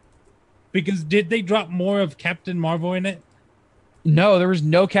 Because did they drop more of Captain Marvel in it? No, there was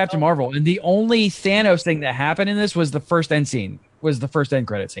no Captain Marvel, and the only Thanos thing that happened in this was the first end scene. Was the first end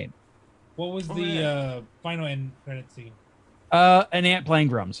credit scene. What was the yeah. final end credit scene? An ant playing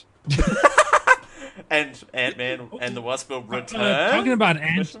drums. And Ant-Man and the Wasp will return. Talking about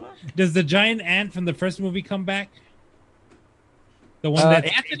ants, does the giant ant from the first movie come back? The one that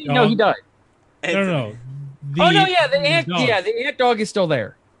Anthony? No, he died. No. Oh no, yeah, the ant. dog. Yeah, the ant dog is still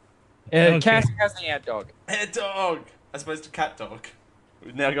there. Okay. Cassie has the ant dog. Ant dog, as opposed to cat dog.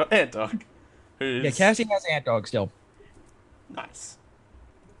 We've now got ant dog. Who's Yeah, Cassie has ant dog still. nice.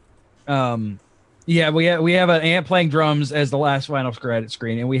 Yeah, we have an ant playing drums as the last final credit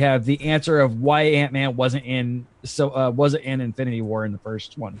screen, and we have the answer of why Ant-Man wasn't in Infinity War in the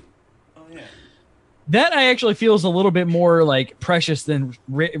first one. Oh yeah. That I actually feel is a little bit more like precious than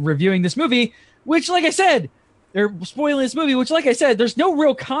reviewing this movie, which, like I said, they're spoiling this movie. Which, like I said, there's no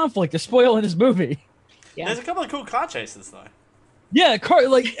real conflict to spoil in this movie. Yeah. There's a couple of cool car chases though. Yeah,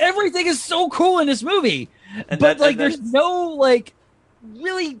 like everything is so cool in this movie, but there's no like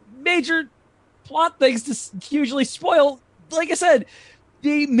really major plot things to hugely spoil. Like I said,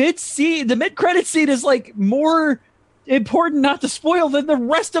 the mid credit scene is like more important not to spoil than the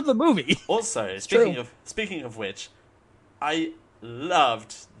rest of the movie. Also, speaking of which, I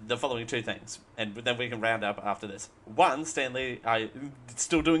loved the following 2 things, and then we can round up after this. One, Stan Lee,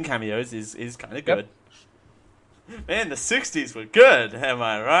 still doing cameos is kind of good. Man, the 60s were good, am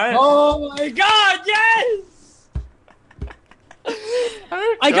I right? Oh my god, yes!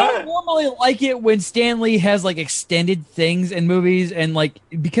 I don't normally like it when Stan Lee has like extended things in movies, and like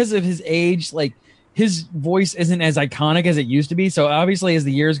because of his age, like his voice isn't as iconic as it used to be. So obviously, as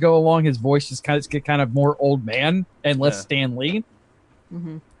the years go along, his voice just kind of more old man and less Stan Lee.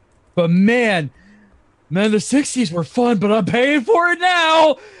 Mm-hmm. But man, the 60s were fun, but I'm paying for it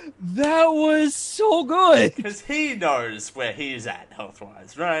now. That was so good. Because he knows where he's at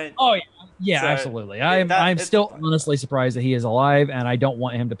health-wise, right? Oh yeah, So, absolutely. it's I'm still fun. honestly surprised that he is alive, and I don't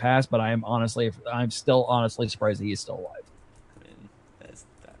want him to pass. But I'm still honestly surprised that he is still alive. I mean, there's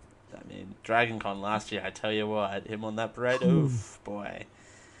that. I mean, Dragon Con last year, I tell you what, him on that parade, oof, boy.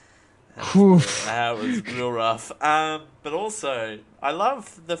 That was real rough. But also, I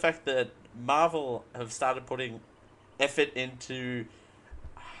love the fact that Marvel have started putting effort into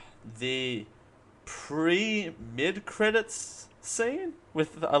the mid-credits scene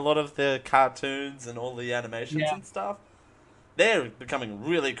with a lot of the cartoons and all the animations and stuff. They're becoming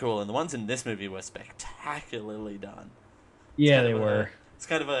really cool, and the ones in this movie were spectacularly done. Yeah, they were. It's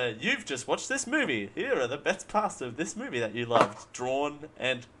kind of a, you've just watched this movie. Here are the best parts of this movie that you loved, drawn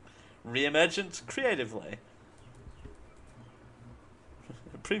and reimagined creatively.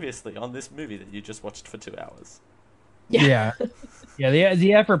 Previously on this movie that you just watched for 2 hours. Yeah.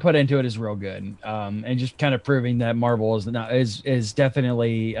 The effort put into it is real good, and just kind of proving that Marvel is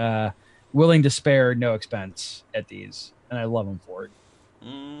definitely willing to spare no expense at these, and I love them for it.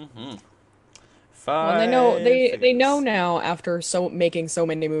 Mm-hmm. Well, they know they know now after making so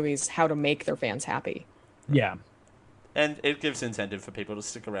many movies how to make their fans happy. Yeah. And it gives incentive for people to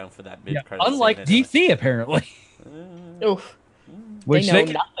stick around for that mid-credit Unlike scene DC, apparently. Oof. Which know they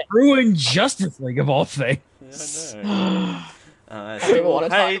can nothing. ruin Justice League of all things. Yeah, I know. I don't even want to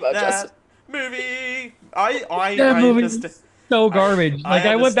talk hate about that Justice. movie. That movie is so garbage.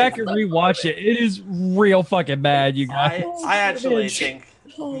 I went back and rewatched it. It is real fucking bad, you guys. I actually think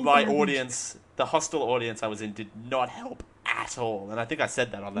my audience, the hostile audience I was in, did not help at all. And I think I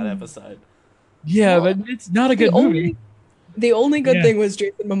said that on that episode. Yeah, but it's not a good movie. The only good Yeah. thing was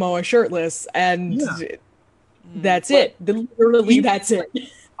Jason Momoa shirtless, and that's it. Literally, that's it.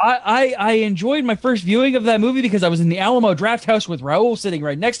 I enjoyed my first viewing of that movie because I was in the Alamo Draft House with Raul sitting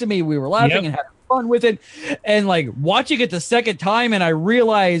right next to me. We were laughing and having fun with it. And like watching it the second time, and I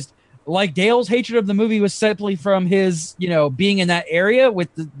realized like Dale's hatred of the movie was simply from his, being in that area with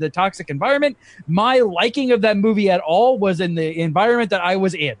the toxic environment. My liking of that movie at all was in the environment that I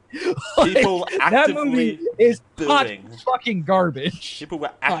was in. People that actively movie is hot booing. fucking garbage. People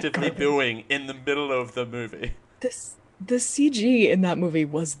were actively booing in the middle of the movie. The CG in that movie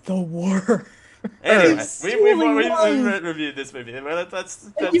was the worst. Anyway, really we've reviewed this movie.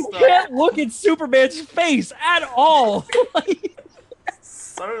 That's You can't look at Superman's face at all.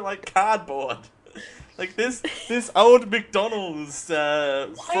 so like cardboard. Like this old McDonald's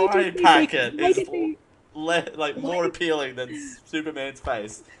fry packet is more appealing than Superman's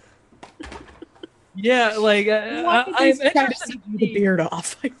face. Yeah, like I'm interested to keep the beard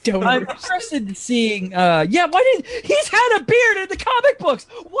off. I don't. I'm interested in seeing. Why did he's had a beard in the comic books?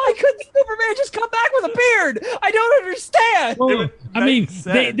 Why couldn't Superman just come back with a beard? I don't understand. Well, I mean,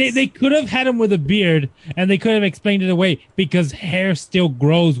 they could have had him with a beard, and they could have explained it away because hair still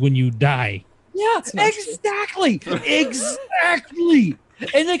grows when you die. Yeah, exactly, exactly.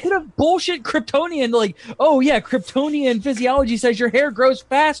 And they could have bullshit Kryptonian, like, oh yeah, Kryptonian physiology says your hair grows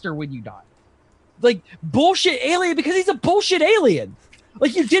faster when you die. Like bullshit alien because he's a bullshit alien.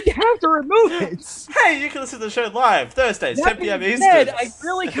 Like you didn't have to remove it. Hey, you can listen to the show live Thursdays, 10 p.m. Eastern. I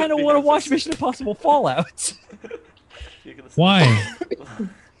really kind of want to watch Mission Impossible Fallout. Why?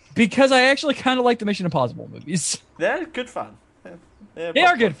 Because I actually kind of like the Mission Impossible movies. They're good fun. They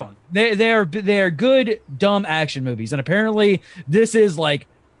are good fun. They are good dumb action movies, and apparently this is like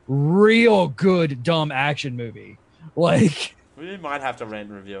real good dumb action movie. Like we might have to rent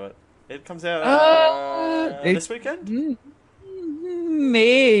and review it. It comes out this weekend.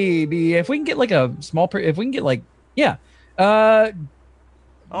 Maybe if we can get like a small. If we can get like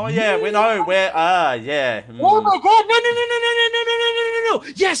Oh yeah, we know where. Yeah. Oh my god! No!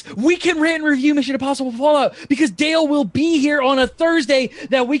 Yes, we can rant and review Mission Impossible Fallout because Dale will be here on a Thursday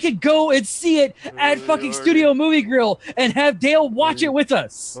that we could go and see it at fucking Studio Movie Grill and have Dale watch it with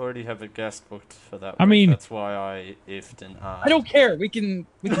us. Already have a guest booked for that. I mean, that's why I ifed and I don't care. We can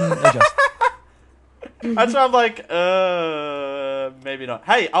adjust. That's why I'm like, maybe not.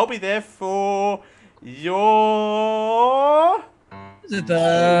 Hey, I'll be there for your. Is it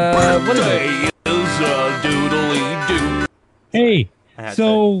what is it? Hey,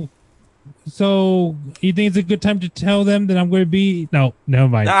 so you think it's a good time to tell them that I'm going to be? No, never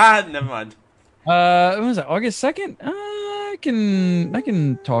mind. Never mind. When was that? August 2nd? I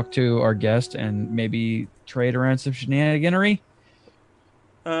can talk to our guest and maybe trade around some shenaniganery.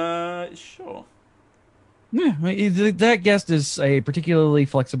 Sure. Yeah, that guest is a particularly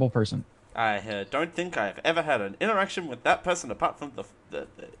flexible person. I don't think I've ever had an interaction with that person apart from the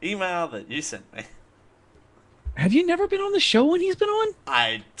email that you sent me. Have you never been on the show when he's been on?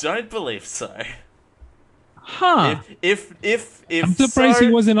 I don't believe so. Huh. If I'm surprised he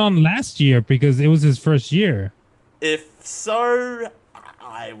wasn't on last year because it was his first year. If so,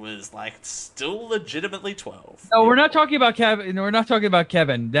 I was like still legitimately 12. No, we're not talking about Kevin. We're not talking about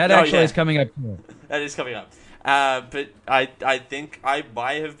Kevin. That is coming up. That is coming up. But I think I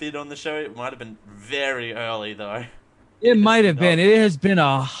might have been on the show. It might have been very early though. It might have been. It has been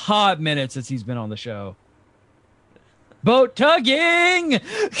a hot minute since he's been on the show. Boat tugging.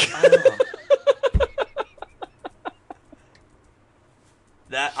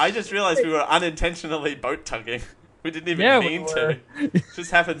 That I just realized we were unintentionally boat tugging. We didn't even mean to. It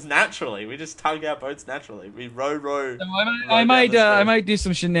just happens naturally. We just tug our boats naturally. We row. So I might do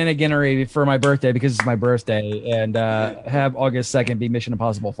some shenaniganery for my birthday because it's my birthday, and have August 2nd be Mission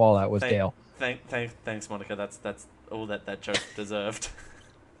Impossible Fallout with Dale. Thanks, Monica. That's all that joke deserved.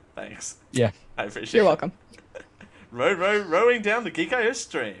 Thanks. Yeah, I appreciate. You're it. welcome. rowing down the Geek IO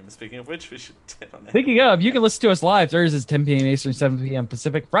stream. Speaking of which, we should get on it. Speaking of, you can listen to us live Thursdays 10 p.m. Eastern, 7 p.m.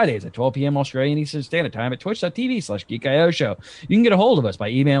 Pacific, Fridays at 12 p.m. Australian Eastern Standard Time at twitch.tv/GeekIO Show. You can get a hold of us by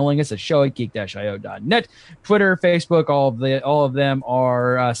emailing us at show@geek-io.net. Twitter, Facebook, all of them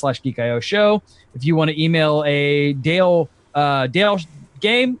are /GeekIO Show. If you want to email a Dale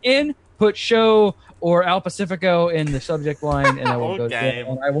game in, put show or Al Pacifico in the subject line, and I will go game.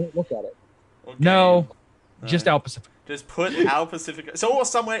 and I won't look at it. Or No, game. just No. Al Pacifico. Just put Al Pacifico. So, or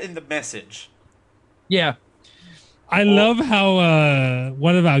somewhere in the message. Yeah. I love how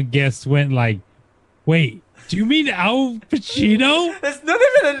one of our guests went like, "Wait, do you mean Al Pacino?" There's not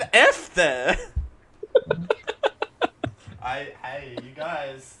even an F there. Hey, you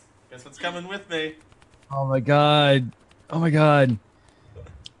guys. Guess what's coming with me? Oh my god. Oh my god.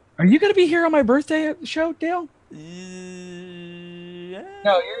 Are you going to be here on my birthday show, Dale? Yeah.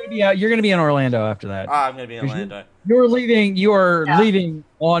 No, you're going to be out. You're going to be in Orlando after that. I'm going to be in Orlando. You're leaving. You are leaving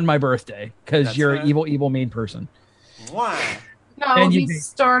on my birthday because That's you're right. an evil, mean person. Why? No, And you- he's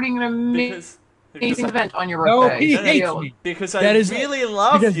starting an Because amazing event on your No, birthday. he So hates you- me. Because That I is- really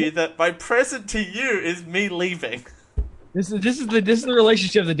love because- you that my present to you is me leaving. This is the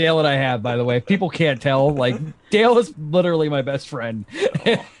relationship that Dale and I have. By the way, people can't tell. Like Dale is literally my best friend.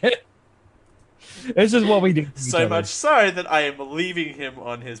 This is what we do. to each So other. much so that I am leaving him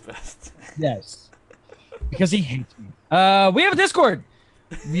on his birthday. Yes, because he hates me. We have a Discord.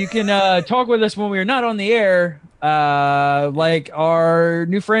 You can talk with us when we are not on the air, like our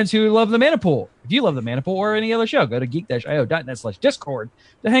new friends who love the Manipool. If you love the Manipool or any other show, go to geek-io.net/Discord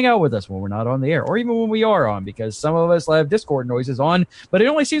to hang out with us when we're not on the air, or even when we are on, because some of us have Discord noises on, but it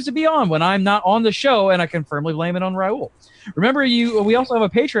only seems to be on when I'm not on the show, and I can firmly blame it on Raul. Remember, we also have a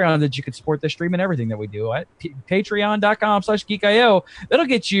Patreon that you can support the stream and everything that we do at patreon.com/geekio. That'll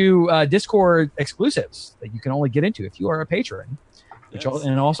get you Discord exclusives that you can only get into if you are a patron. Which Yes.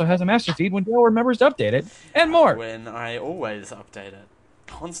 and it also has a master feed when Dale remembers to update it, and more. When I always update it.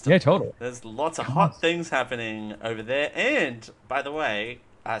 Constantly. Yeah, totally. There's lots of hot things happening over there. And, by the way,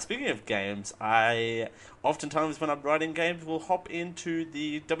 speaking of games, I oftentimes when I'm writing games will hop into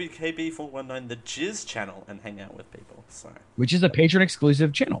the WKB419, the Jizz channel, and hang out with people. So Which is a patron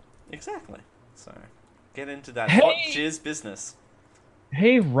exclusive channel. exactly. So get into that Hey! hot Jizz business.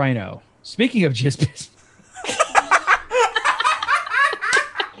 Hey, Rhino. Speaking of jizz business.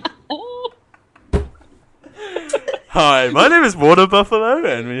 Hi, my name is Water Buffalo,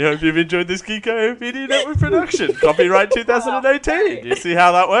 and we hope you've enjoyed this Geek IO Media Network production. Copyright 2018. You see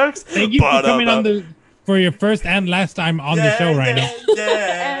how that works? Thank you for coming on for your first and last time on the show, Rhino.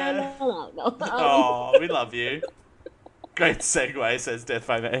 Yeah. No. Oh, we love you. Great segue, says Death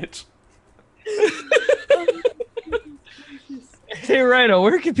by Mage. Hey, Rhino,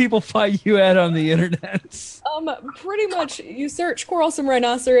 where can people find you at on the internet? Pretty much you search Quarrelsome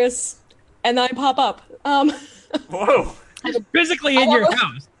Rhinoceros and I pop up. Whoa. Physically in your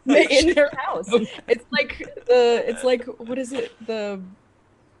house. In their house. It's like what is it? The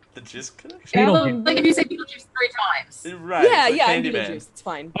Jizz connection? Beetlejuice. Like if you say Beetlejuice 3 times. Right. yeah, it's like yeah, Candyman. Beetlejuice. It's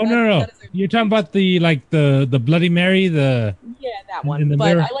fine. Oh no, That is you're talking about the Bloody Mary, the yeah, that in one. the But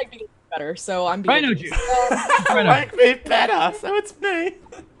mirror. I like Beetlejuice better, so I'm Rhino Beetlejuice. juice. I Rhino. like me better, so it's me.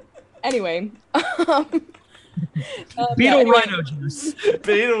 Anyway. Beetle anyway, Rhino juice.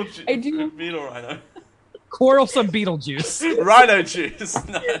 Beetle juice. I do- Beetle Rhino. Quarrelsome beetle juice. Rhino juice.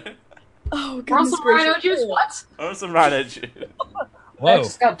 No. Oh, goodness Quarrelsome Rhino gracious. juice? What? Or some Rhino juice. That Whoa.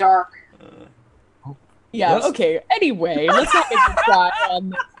 just got dark. Yeah, What? okay. Anyway, let's not make you cry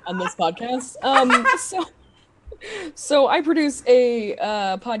on this podcast. So I produce a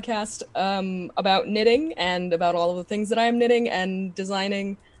podcast about knitting and about all of the things that I'm knitting and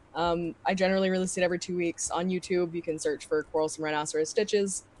designing. I generally release it every 2 weeks on YouTube. You can search for Quarrelsome Rhinoceros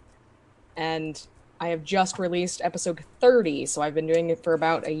Stitches. And I have just released episode 30, so I've been doing it for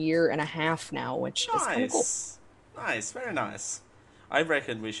about a year and a half now, which is kind of cool. Nice. Nice, very nice. I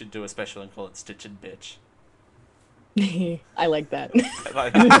reckon we should do a special and call it Stitch and Bitch. I like that. I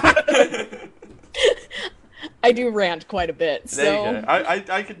like that. I do rant quite a bit, so There you go.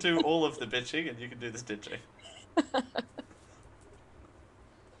 I can do all of the bitching and you can do the stitching.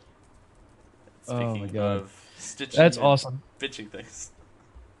 Oh my God. of stitching That's and awesome. bitching things.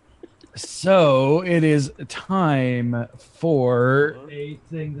 So it is time for a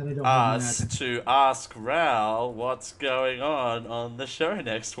thing that I don't have. Us to ask Ral what's going on the show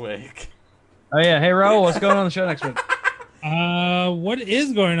next week. Oh yeah, hey Raul, what's going on the show next week? what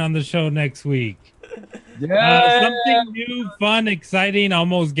is going on the show next week? Something new, fun, exciting,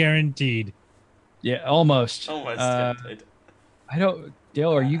 almost guaranteed. Yeah, almost. Almost Uh, tempted. I don't.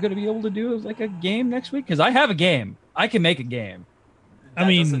 Dale, are you going to be able to do like a game next week? Because I have a game. I can make a game. I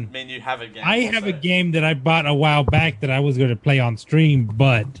mean, doesn't mean you have a game. I have a game that I bought a while back that I was going to play on stream,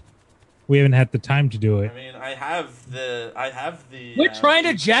 but we haven't had the time to do it. I mean, I have the. We're trying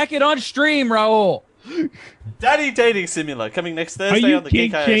to jack it on stream, Raul. Daddy Dating Simulator coming next Thursday on the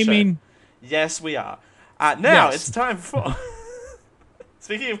Geek I show. Yes, we are. Now it's time for.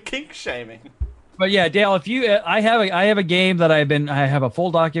 Speaking of kink shaming. But yeah, Dale, if you, I have a game that I have a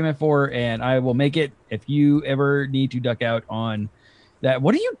full document for, and I will make it if you ever need to duck out on that.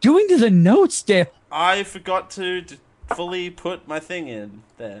 What are you doing to the notes, Dale? I forgot to fully put my thing in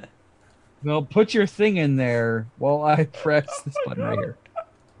there. Well, put your thing in there while I press this button right here.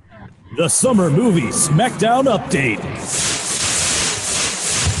 The Summer Movie Smackdown Update.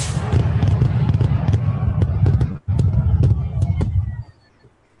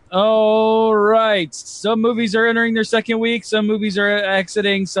 All right. Some movies are entering their second week. Some movies are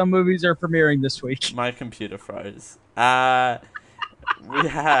exiting. Some movies are premiering this week. My computer froze. We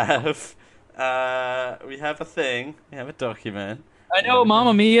have a thing. We have a document. I know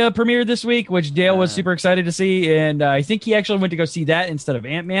Mamma Mia premiered this week, which Dale was super excited to see, and I think he actually went to go see that instead of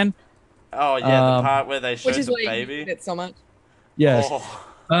Ant-Man. Oh yeah, the part where they showed Which is the why you baby. hated it so much. Yes.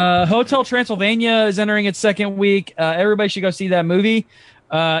 Oh. Hotel Transylvania is entering its second week. Everybody should go see that movie,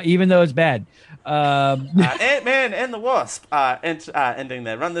 even though it's bad. Ant-Man and the Wasp ending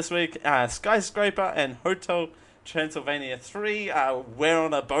their run this week. Skyscraper and Hotel Transylvania 3. We're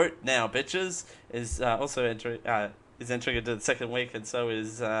on a boat now, bitches. Is also entering into the second week, and so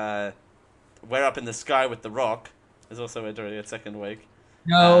is We're Up in the Sky with the Rock. Is also entering its second week.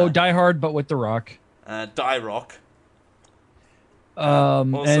 No, Die Hard, but with The Rock. Die Rock.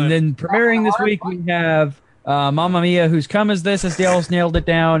 And then premiering this week, we have Mamma Mia, Who's Come Is This, as Dale's nailed it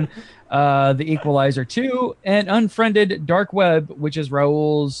down. The Equalizer 2, and Unfriended Dark Web, which is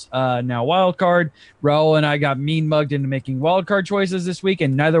Raul's now wild card. Raul and I got mean mugged into making wild card choices this week,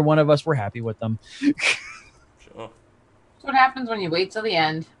 and neither one of us were happy with them. Sure. That's what happens when you wait till the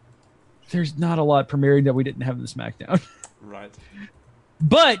end. There's not a lot premiering that we didn't have in the SmackDown. Right.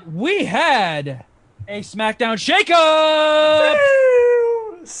 But we had a SmackDown shakeup!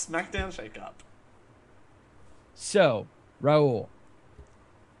 SmackDown shakeup. So, Raul,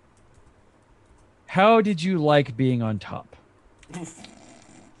 how did you like being on top?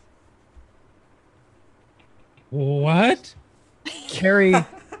 What? Carrie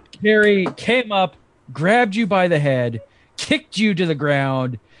came up, grabbed you by the head, kicked you to the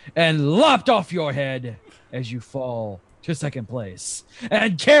ground, and lopped off your head as you fall to second place.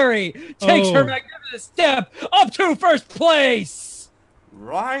 And Carrie takes her magnificent step up to first place.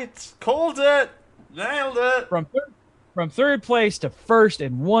 Right. Called it. Nailed it. From third place to first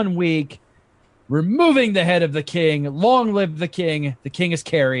in 1 week, removing the head of the king. Long live the king. The king is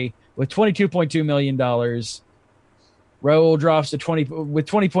Carrie with $22.2 million. Raul drops to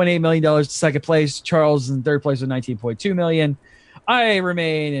 $20.8 million to second place. Charles in third place with $19.2 million. I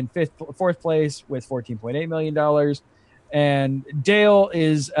remain in fourth place with $14.8 million. And Dale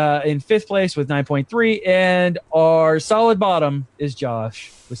is in fifth place with 9.3, and our solid bottom is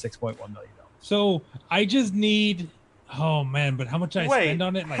Josh with $6.1 million. So I just need. Oh man, but how much I spend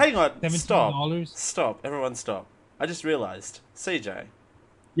on it? Like hang on. $17. Stop. Everyone, stop. I just realized, CJ.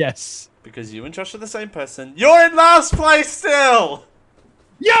 Yes. Because you and Josh are the same person. You're in last place still.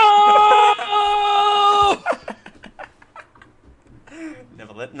 Yo!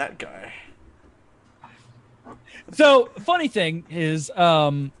 Never letting that go. So, funny thing is,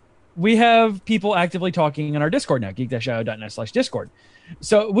 we have people actively talking in our Discord now, geek-io.net/Discord.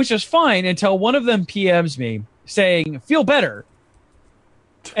 So, which is fine until one of them PMs me saying, feel better.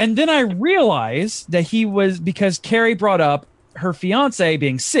 And then I realized that he was, because Carrie brought up her fiance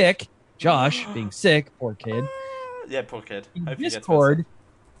being sick, Josh being sick, poor kid. Yeah, poor kid. In Discord,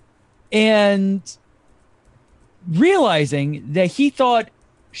 and realizing that he thought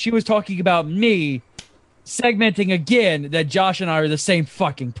she was talking about me, segmenting again that Josh and I are the same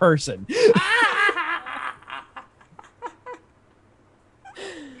fucking person.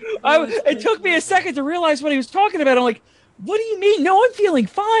 It took me a second to realize what he was talking about. I'm like, what do you mean? No, I'm feeling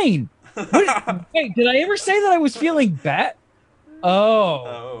fine. Wait, did I ever say that I was feeling bad?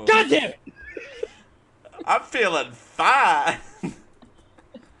 Oh. God damn it. I'm feeling fine.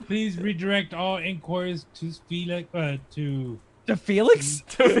 Please redirect all inquiries to Felix. To Felix?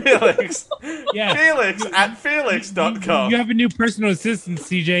 To Felix. Yeah. Felix at Felix.com. You have a new personal assistant,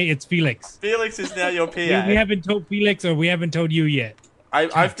 CJ. It's Felix. Felix is now your PA. We haven't told Felix, or we haven't told you yet.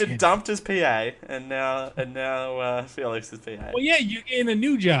 I've been dumped as PA, and now Felix is PA. Well, yeah, you're getting a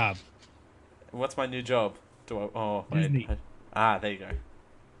new job. What's my new job? Wait. Disney. Ah, there you go.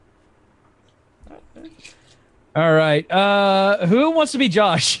 All right. Who wants to be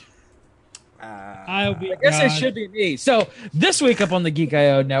Josh? I'll be. I guess it should be me. So this week up on the Geek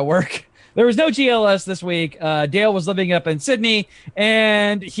IO network, there was no GLS this week. Dale was living up in Sydney,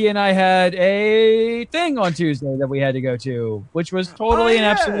 and he and I had a thing on Tuesday that we had to go to, which was totally and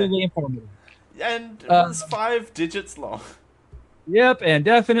absolutely informative. And it was 5 digits long. Yep, and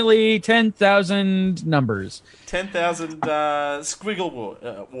definitely 10,000 numbers. 10,000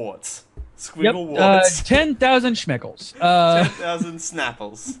 squiggle warts. Squiggle warts. 10,000 schmeckles. 10,000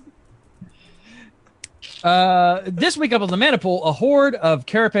 snapples. This week up on the Manipool, a horde of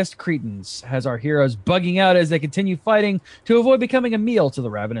Carapest Cretans has our heroes bugging out as they continue fighting to avoid becoming a meal to the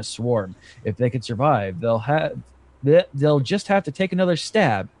ravenous swarm. If they can survive, they'll just have to take another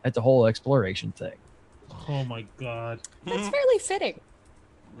stab at the whole exploration thing. Oh my god. That's fairly fitting.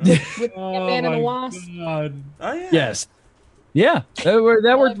 With Oh Ant-Man and the my Wasp. god. Oh, yeah. Yes. Yeah,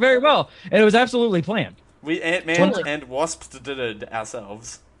 that worked very well. And it was absolutely planned. We Ant-Man Totally. and Wasp did it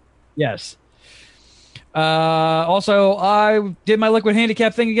ourselves. Yes. Also, I did my liquid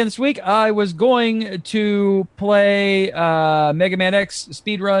handicap thing again this week. I was going to play Mega Man X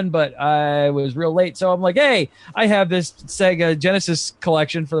speedrun, but I was real late. So I'm like, hey, I have this Sega Genesis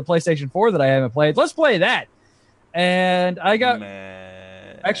collection for the PlayStation 4 that I haven't played. Let's play that. And I got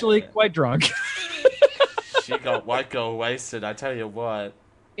actually quite drunk. She got white girl wasted, I tell you what.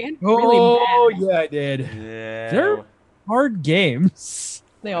 And really Oh, bad. yeah, I did. Yeah. They're hard games.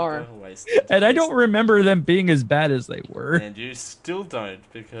 They are. Wasted. And I don't remember them being as bad as they were. And you still don't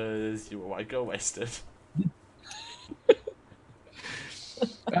because you were white girl wasted.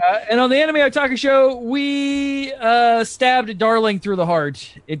 And on the Anime Otaku Show, we stabbed Darling through the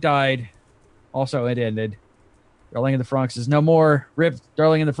heart. It died. Also, it ended. Darling in the Franxx is no more. Rip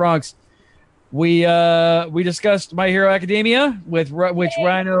Darling in the Franxx. We discussed My Hero Academia, which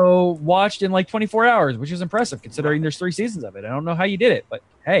Rhino watched in like 24 hours, which is impressive considering there's 3 seasons of it. I don't know how you did it, but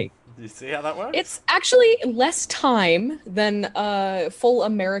hey. Do you see how that works? It's actually less time than a full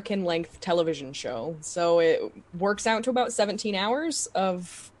American length television show. So it works out to about 17 hours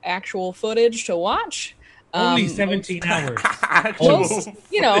of actual footage to watch. Only 17 hours.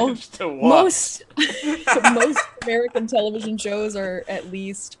 Most, to watch. most American television shows are at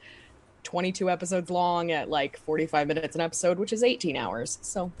least 22 episodes long at like 45 minutes an episode, which is 18 hours.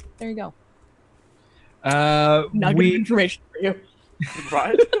 So there you go. Nugget of information for you.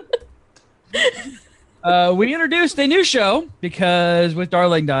 Right? We introduced a new show because with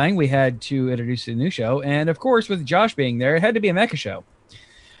Darling dying, we had to introduce a new show. And of course, with Josh being there, it had to be a mecha show.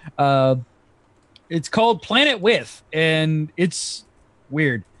 It's called Planet With, and it's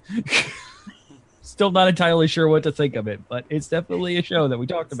weird. Still not entirely sure what to think of it, but it's definitely a show that we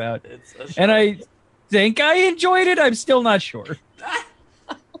talked about. It's a show. And I think I enjoyed it. I'm still not sure.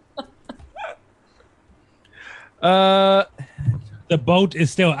 The boat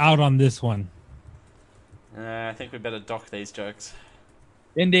is still out on this one. I think we better dock these jokes.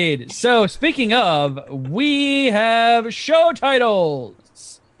 Indeed. So, speaking of, we have show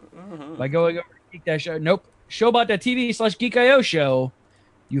titles. By going over to showbot.tv/geekio show,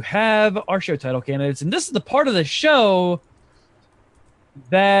 you have our show title candidates. And this is the part of the show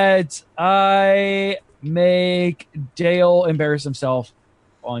that I make Dale embarrass himself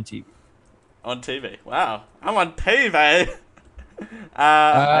on TV. On TV. Wow. I'm on TV.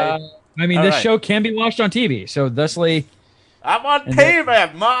 I mean, all this right. show can be watched on TV, so thusly... I'm on And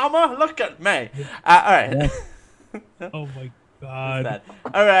TV, mama. Look at me. All right. Oh my god.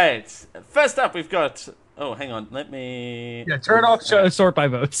 All right. First up, we've got... Oh, hang on. Let me... Yeah, turn off sort by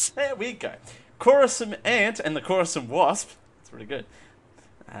votes. There we go. Quarrelsome Ant and the Quarrelsome Wasp. That's really good.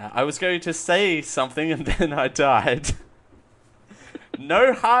 I was going to say something and then I died.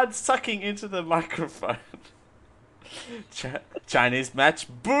 No hard sucking into the microphone. Chinese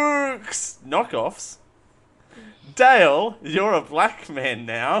Matchbooox knockoffs. Dale, you're a black man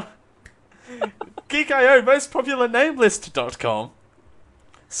now. Geek.io, most popular namelist.com.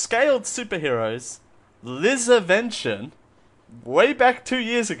 Scaled superheroes. Lizzavention. Way back 2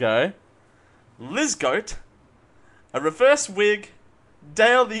 years ago. Lizgoat. A reverse wig.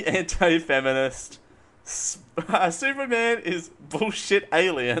 Dale the anti-feminist. Superman is bullshit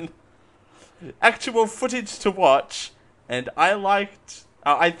alien. Actual footage to watch. And I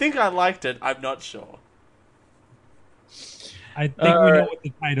think I liked it. I'm not sure. I think we know what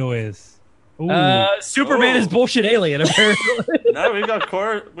the title is. Ooh. Superman is bullshit alien, apparently. No, we got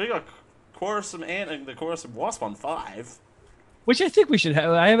Quarrelsome Ant and the Quarrelsome Wasp on 5. Which I think we should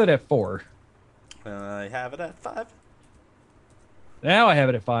have. I have it at 4. I have it at 5. Now I have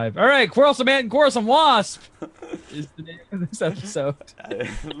it at 5. All right, Quarrelsome Ant and Quarrelsome Wasp is the name of this episode.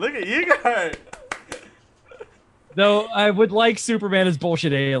 Look at you go. Though I would like Superman as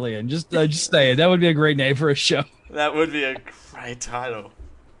bullshit alien. Just saying, that would be a great name for a show. That would be a great title.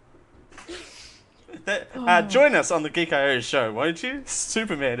 Join us on the Geek I show, won't you?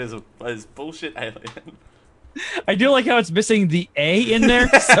 Superman is bullshit alien. I do like how it's missing the A in there,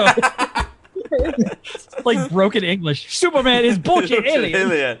 so it's like broken English. Superman is bullshit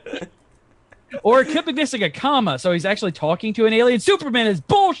alien. Or it could be missing a comma, so he's actually talking to an alien. Superman is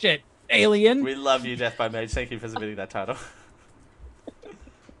bullshit alien. We love you, Death by Mage. Thank you for submitting that title.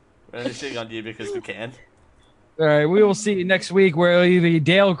 We're only shitting on you because we can. All right, we will see you next week where it'll either be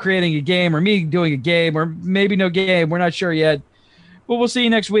Dale creating a game or me doing a game or maybe no game. We're not sure yet. But we'll see you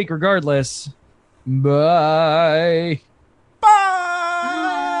next week regardless. Bye. Bye.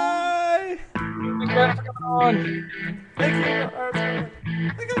 Thanks for coming on. Thank you.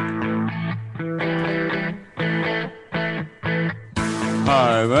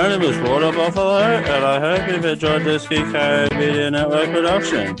 Hi, my name is Water Buffalo, and I hope you've enjoyed this Geek I Media Network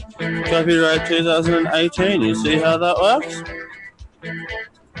production. Copyright 2018. You see how that works?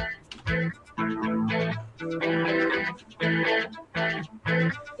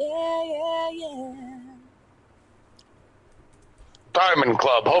 Diamond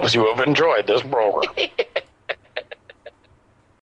Club hopes you have enjoyed this program.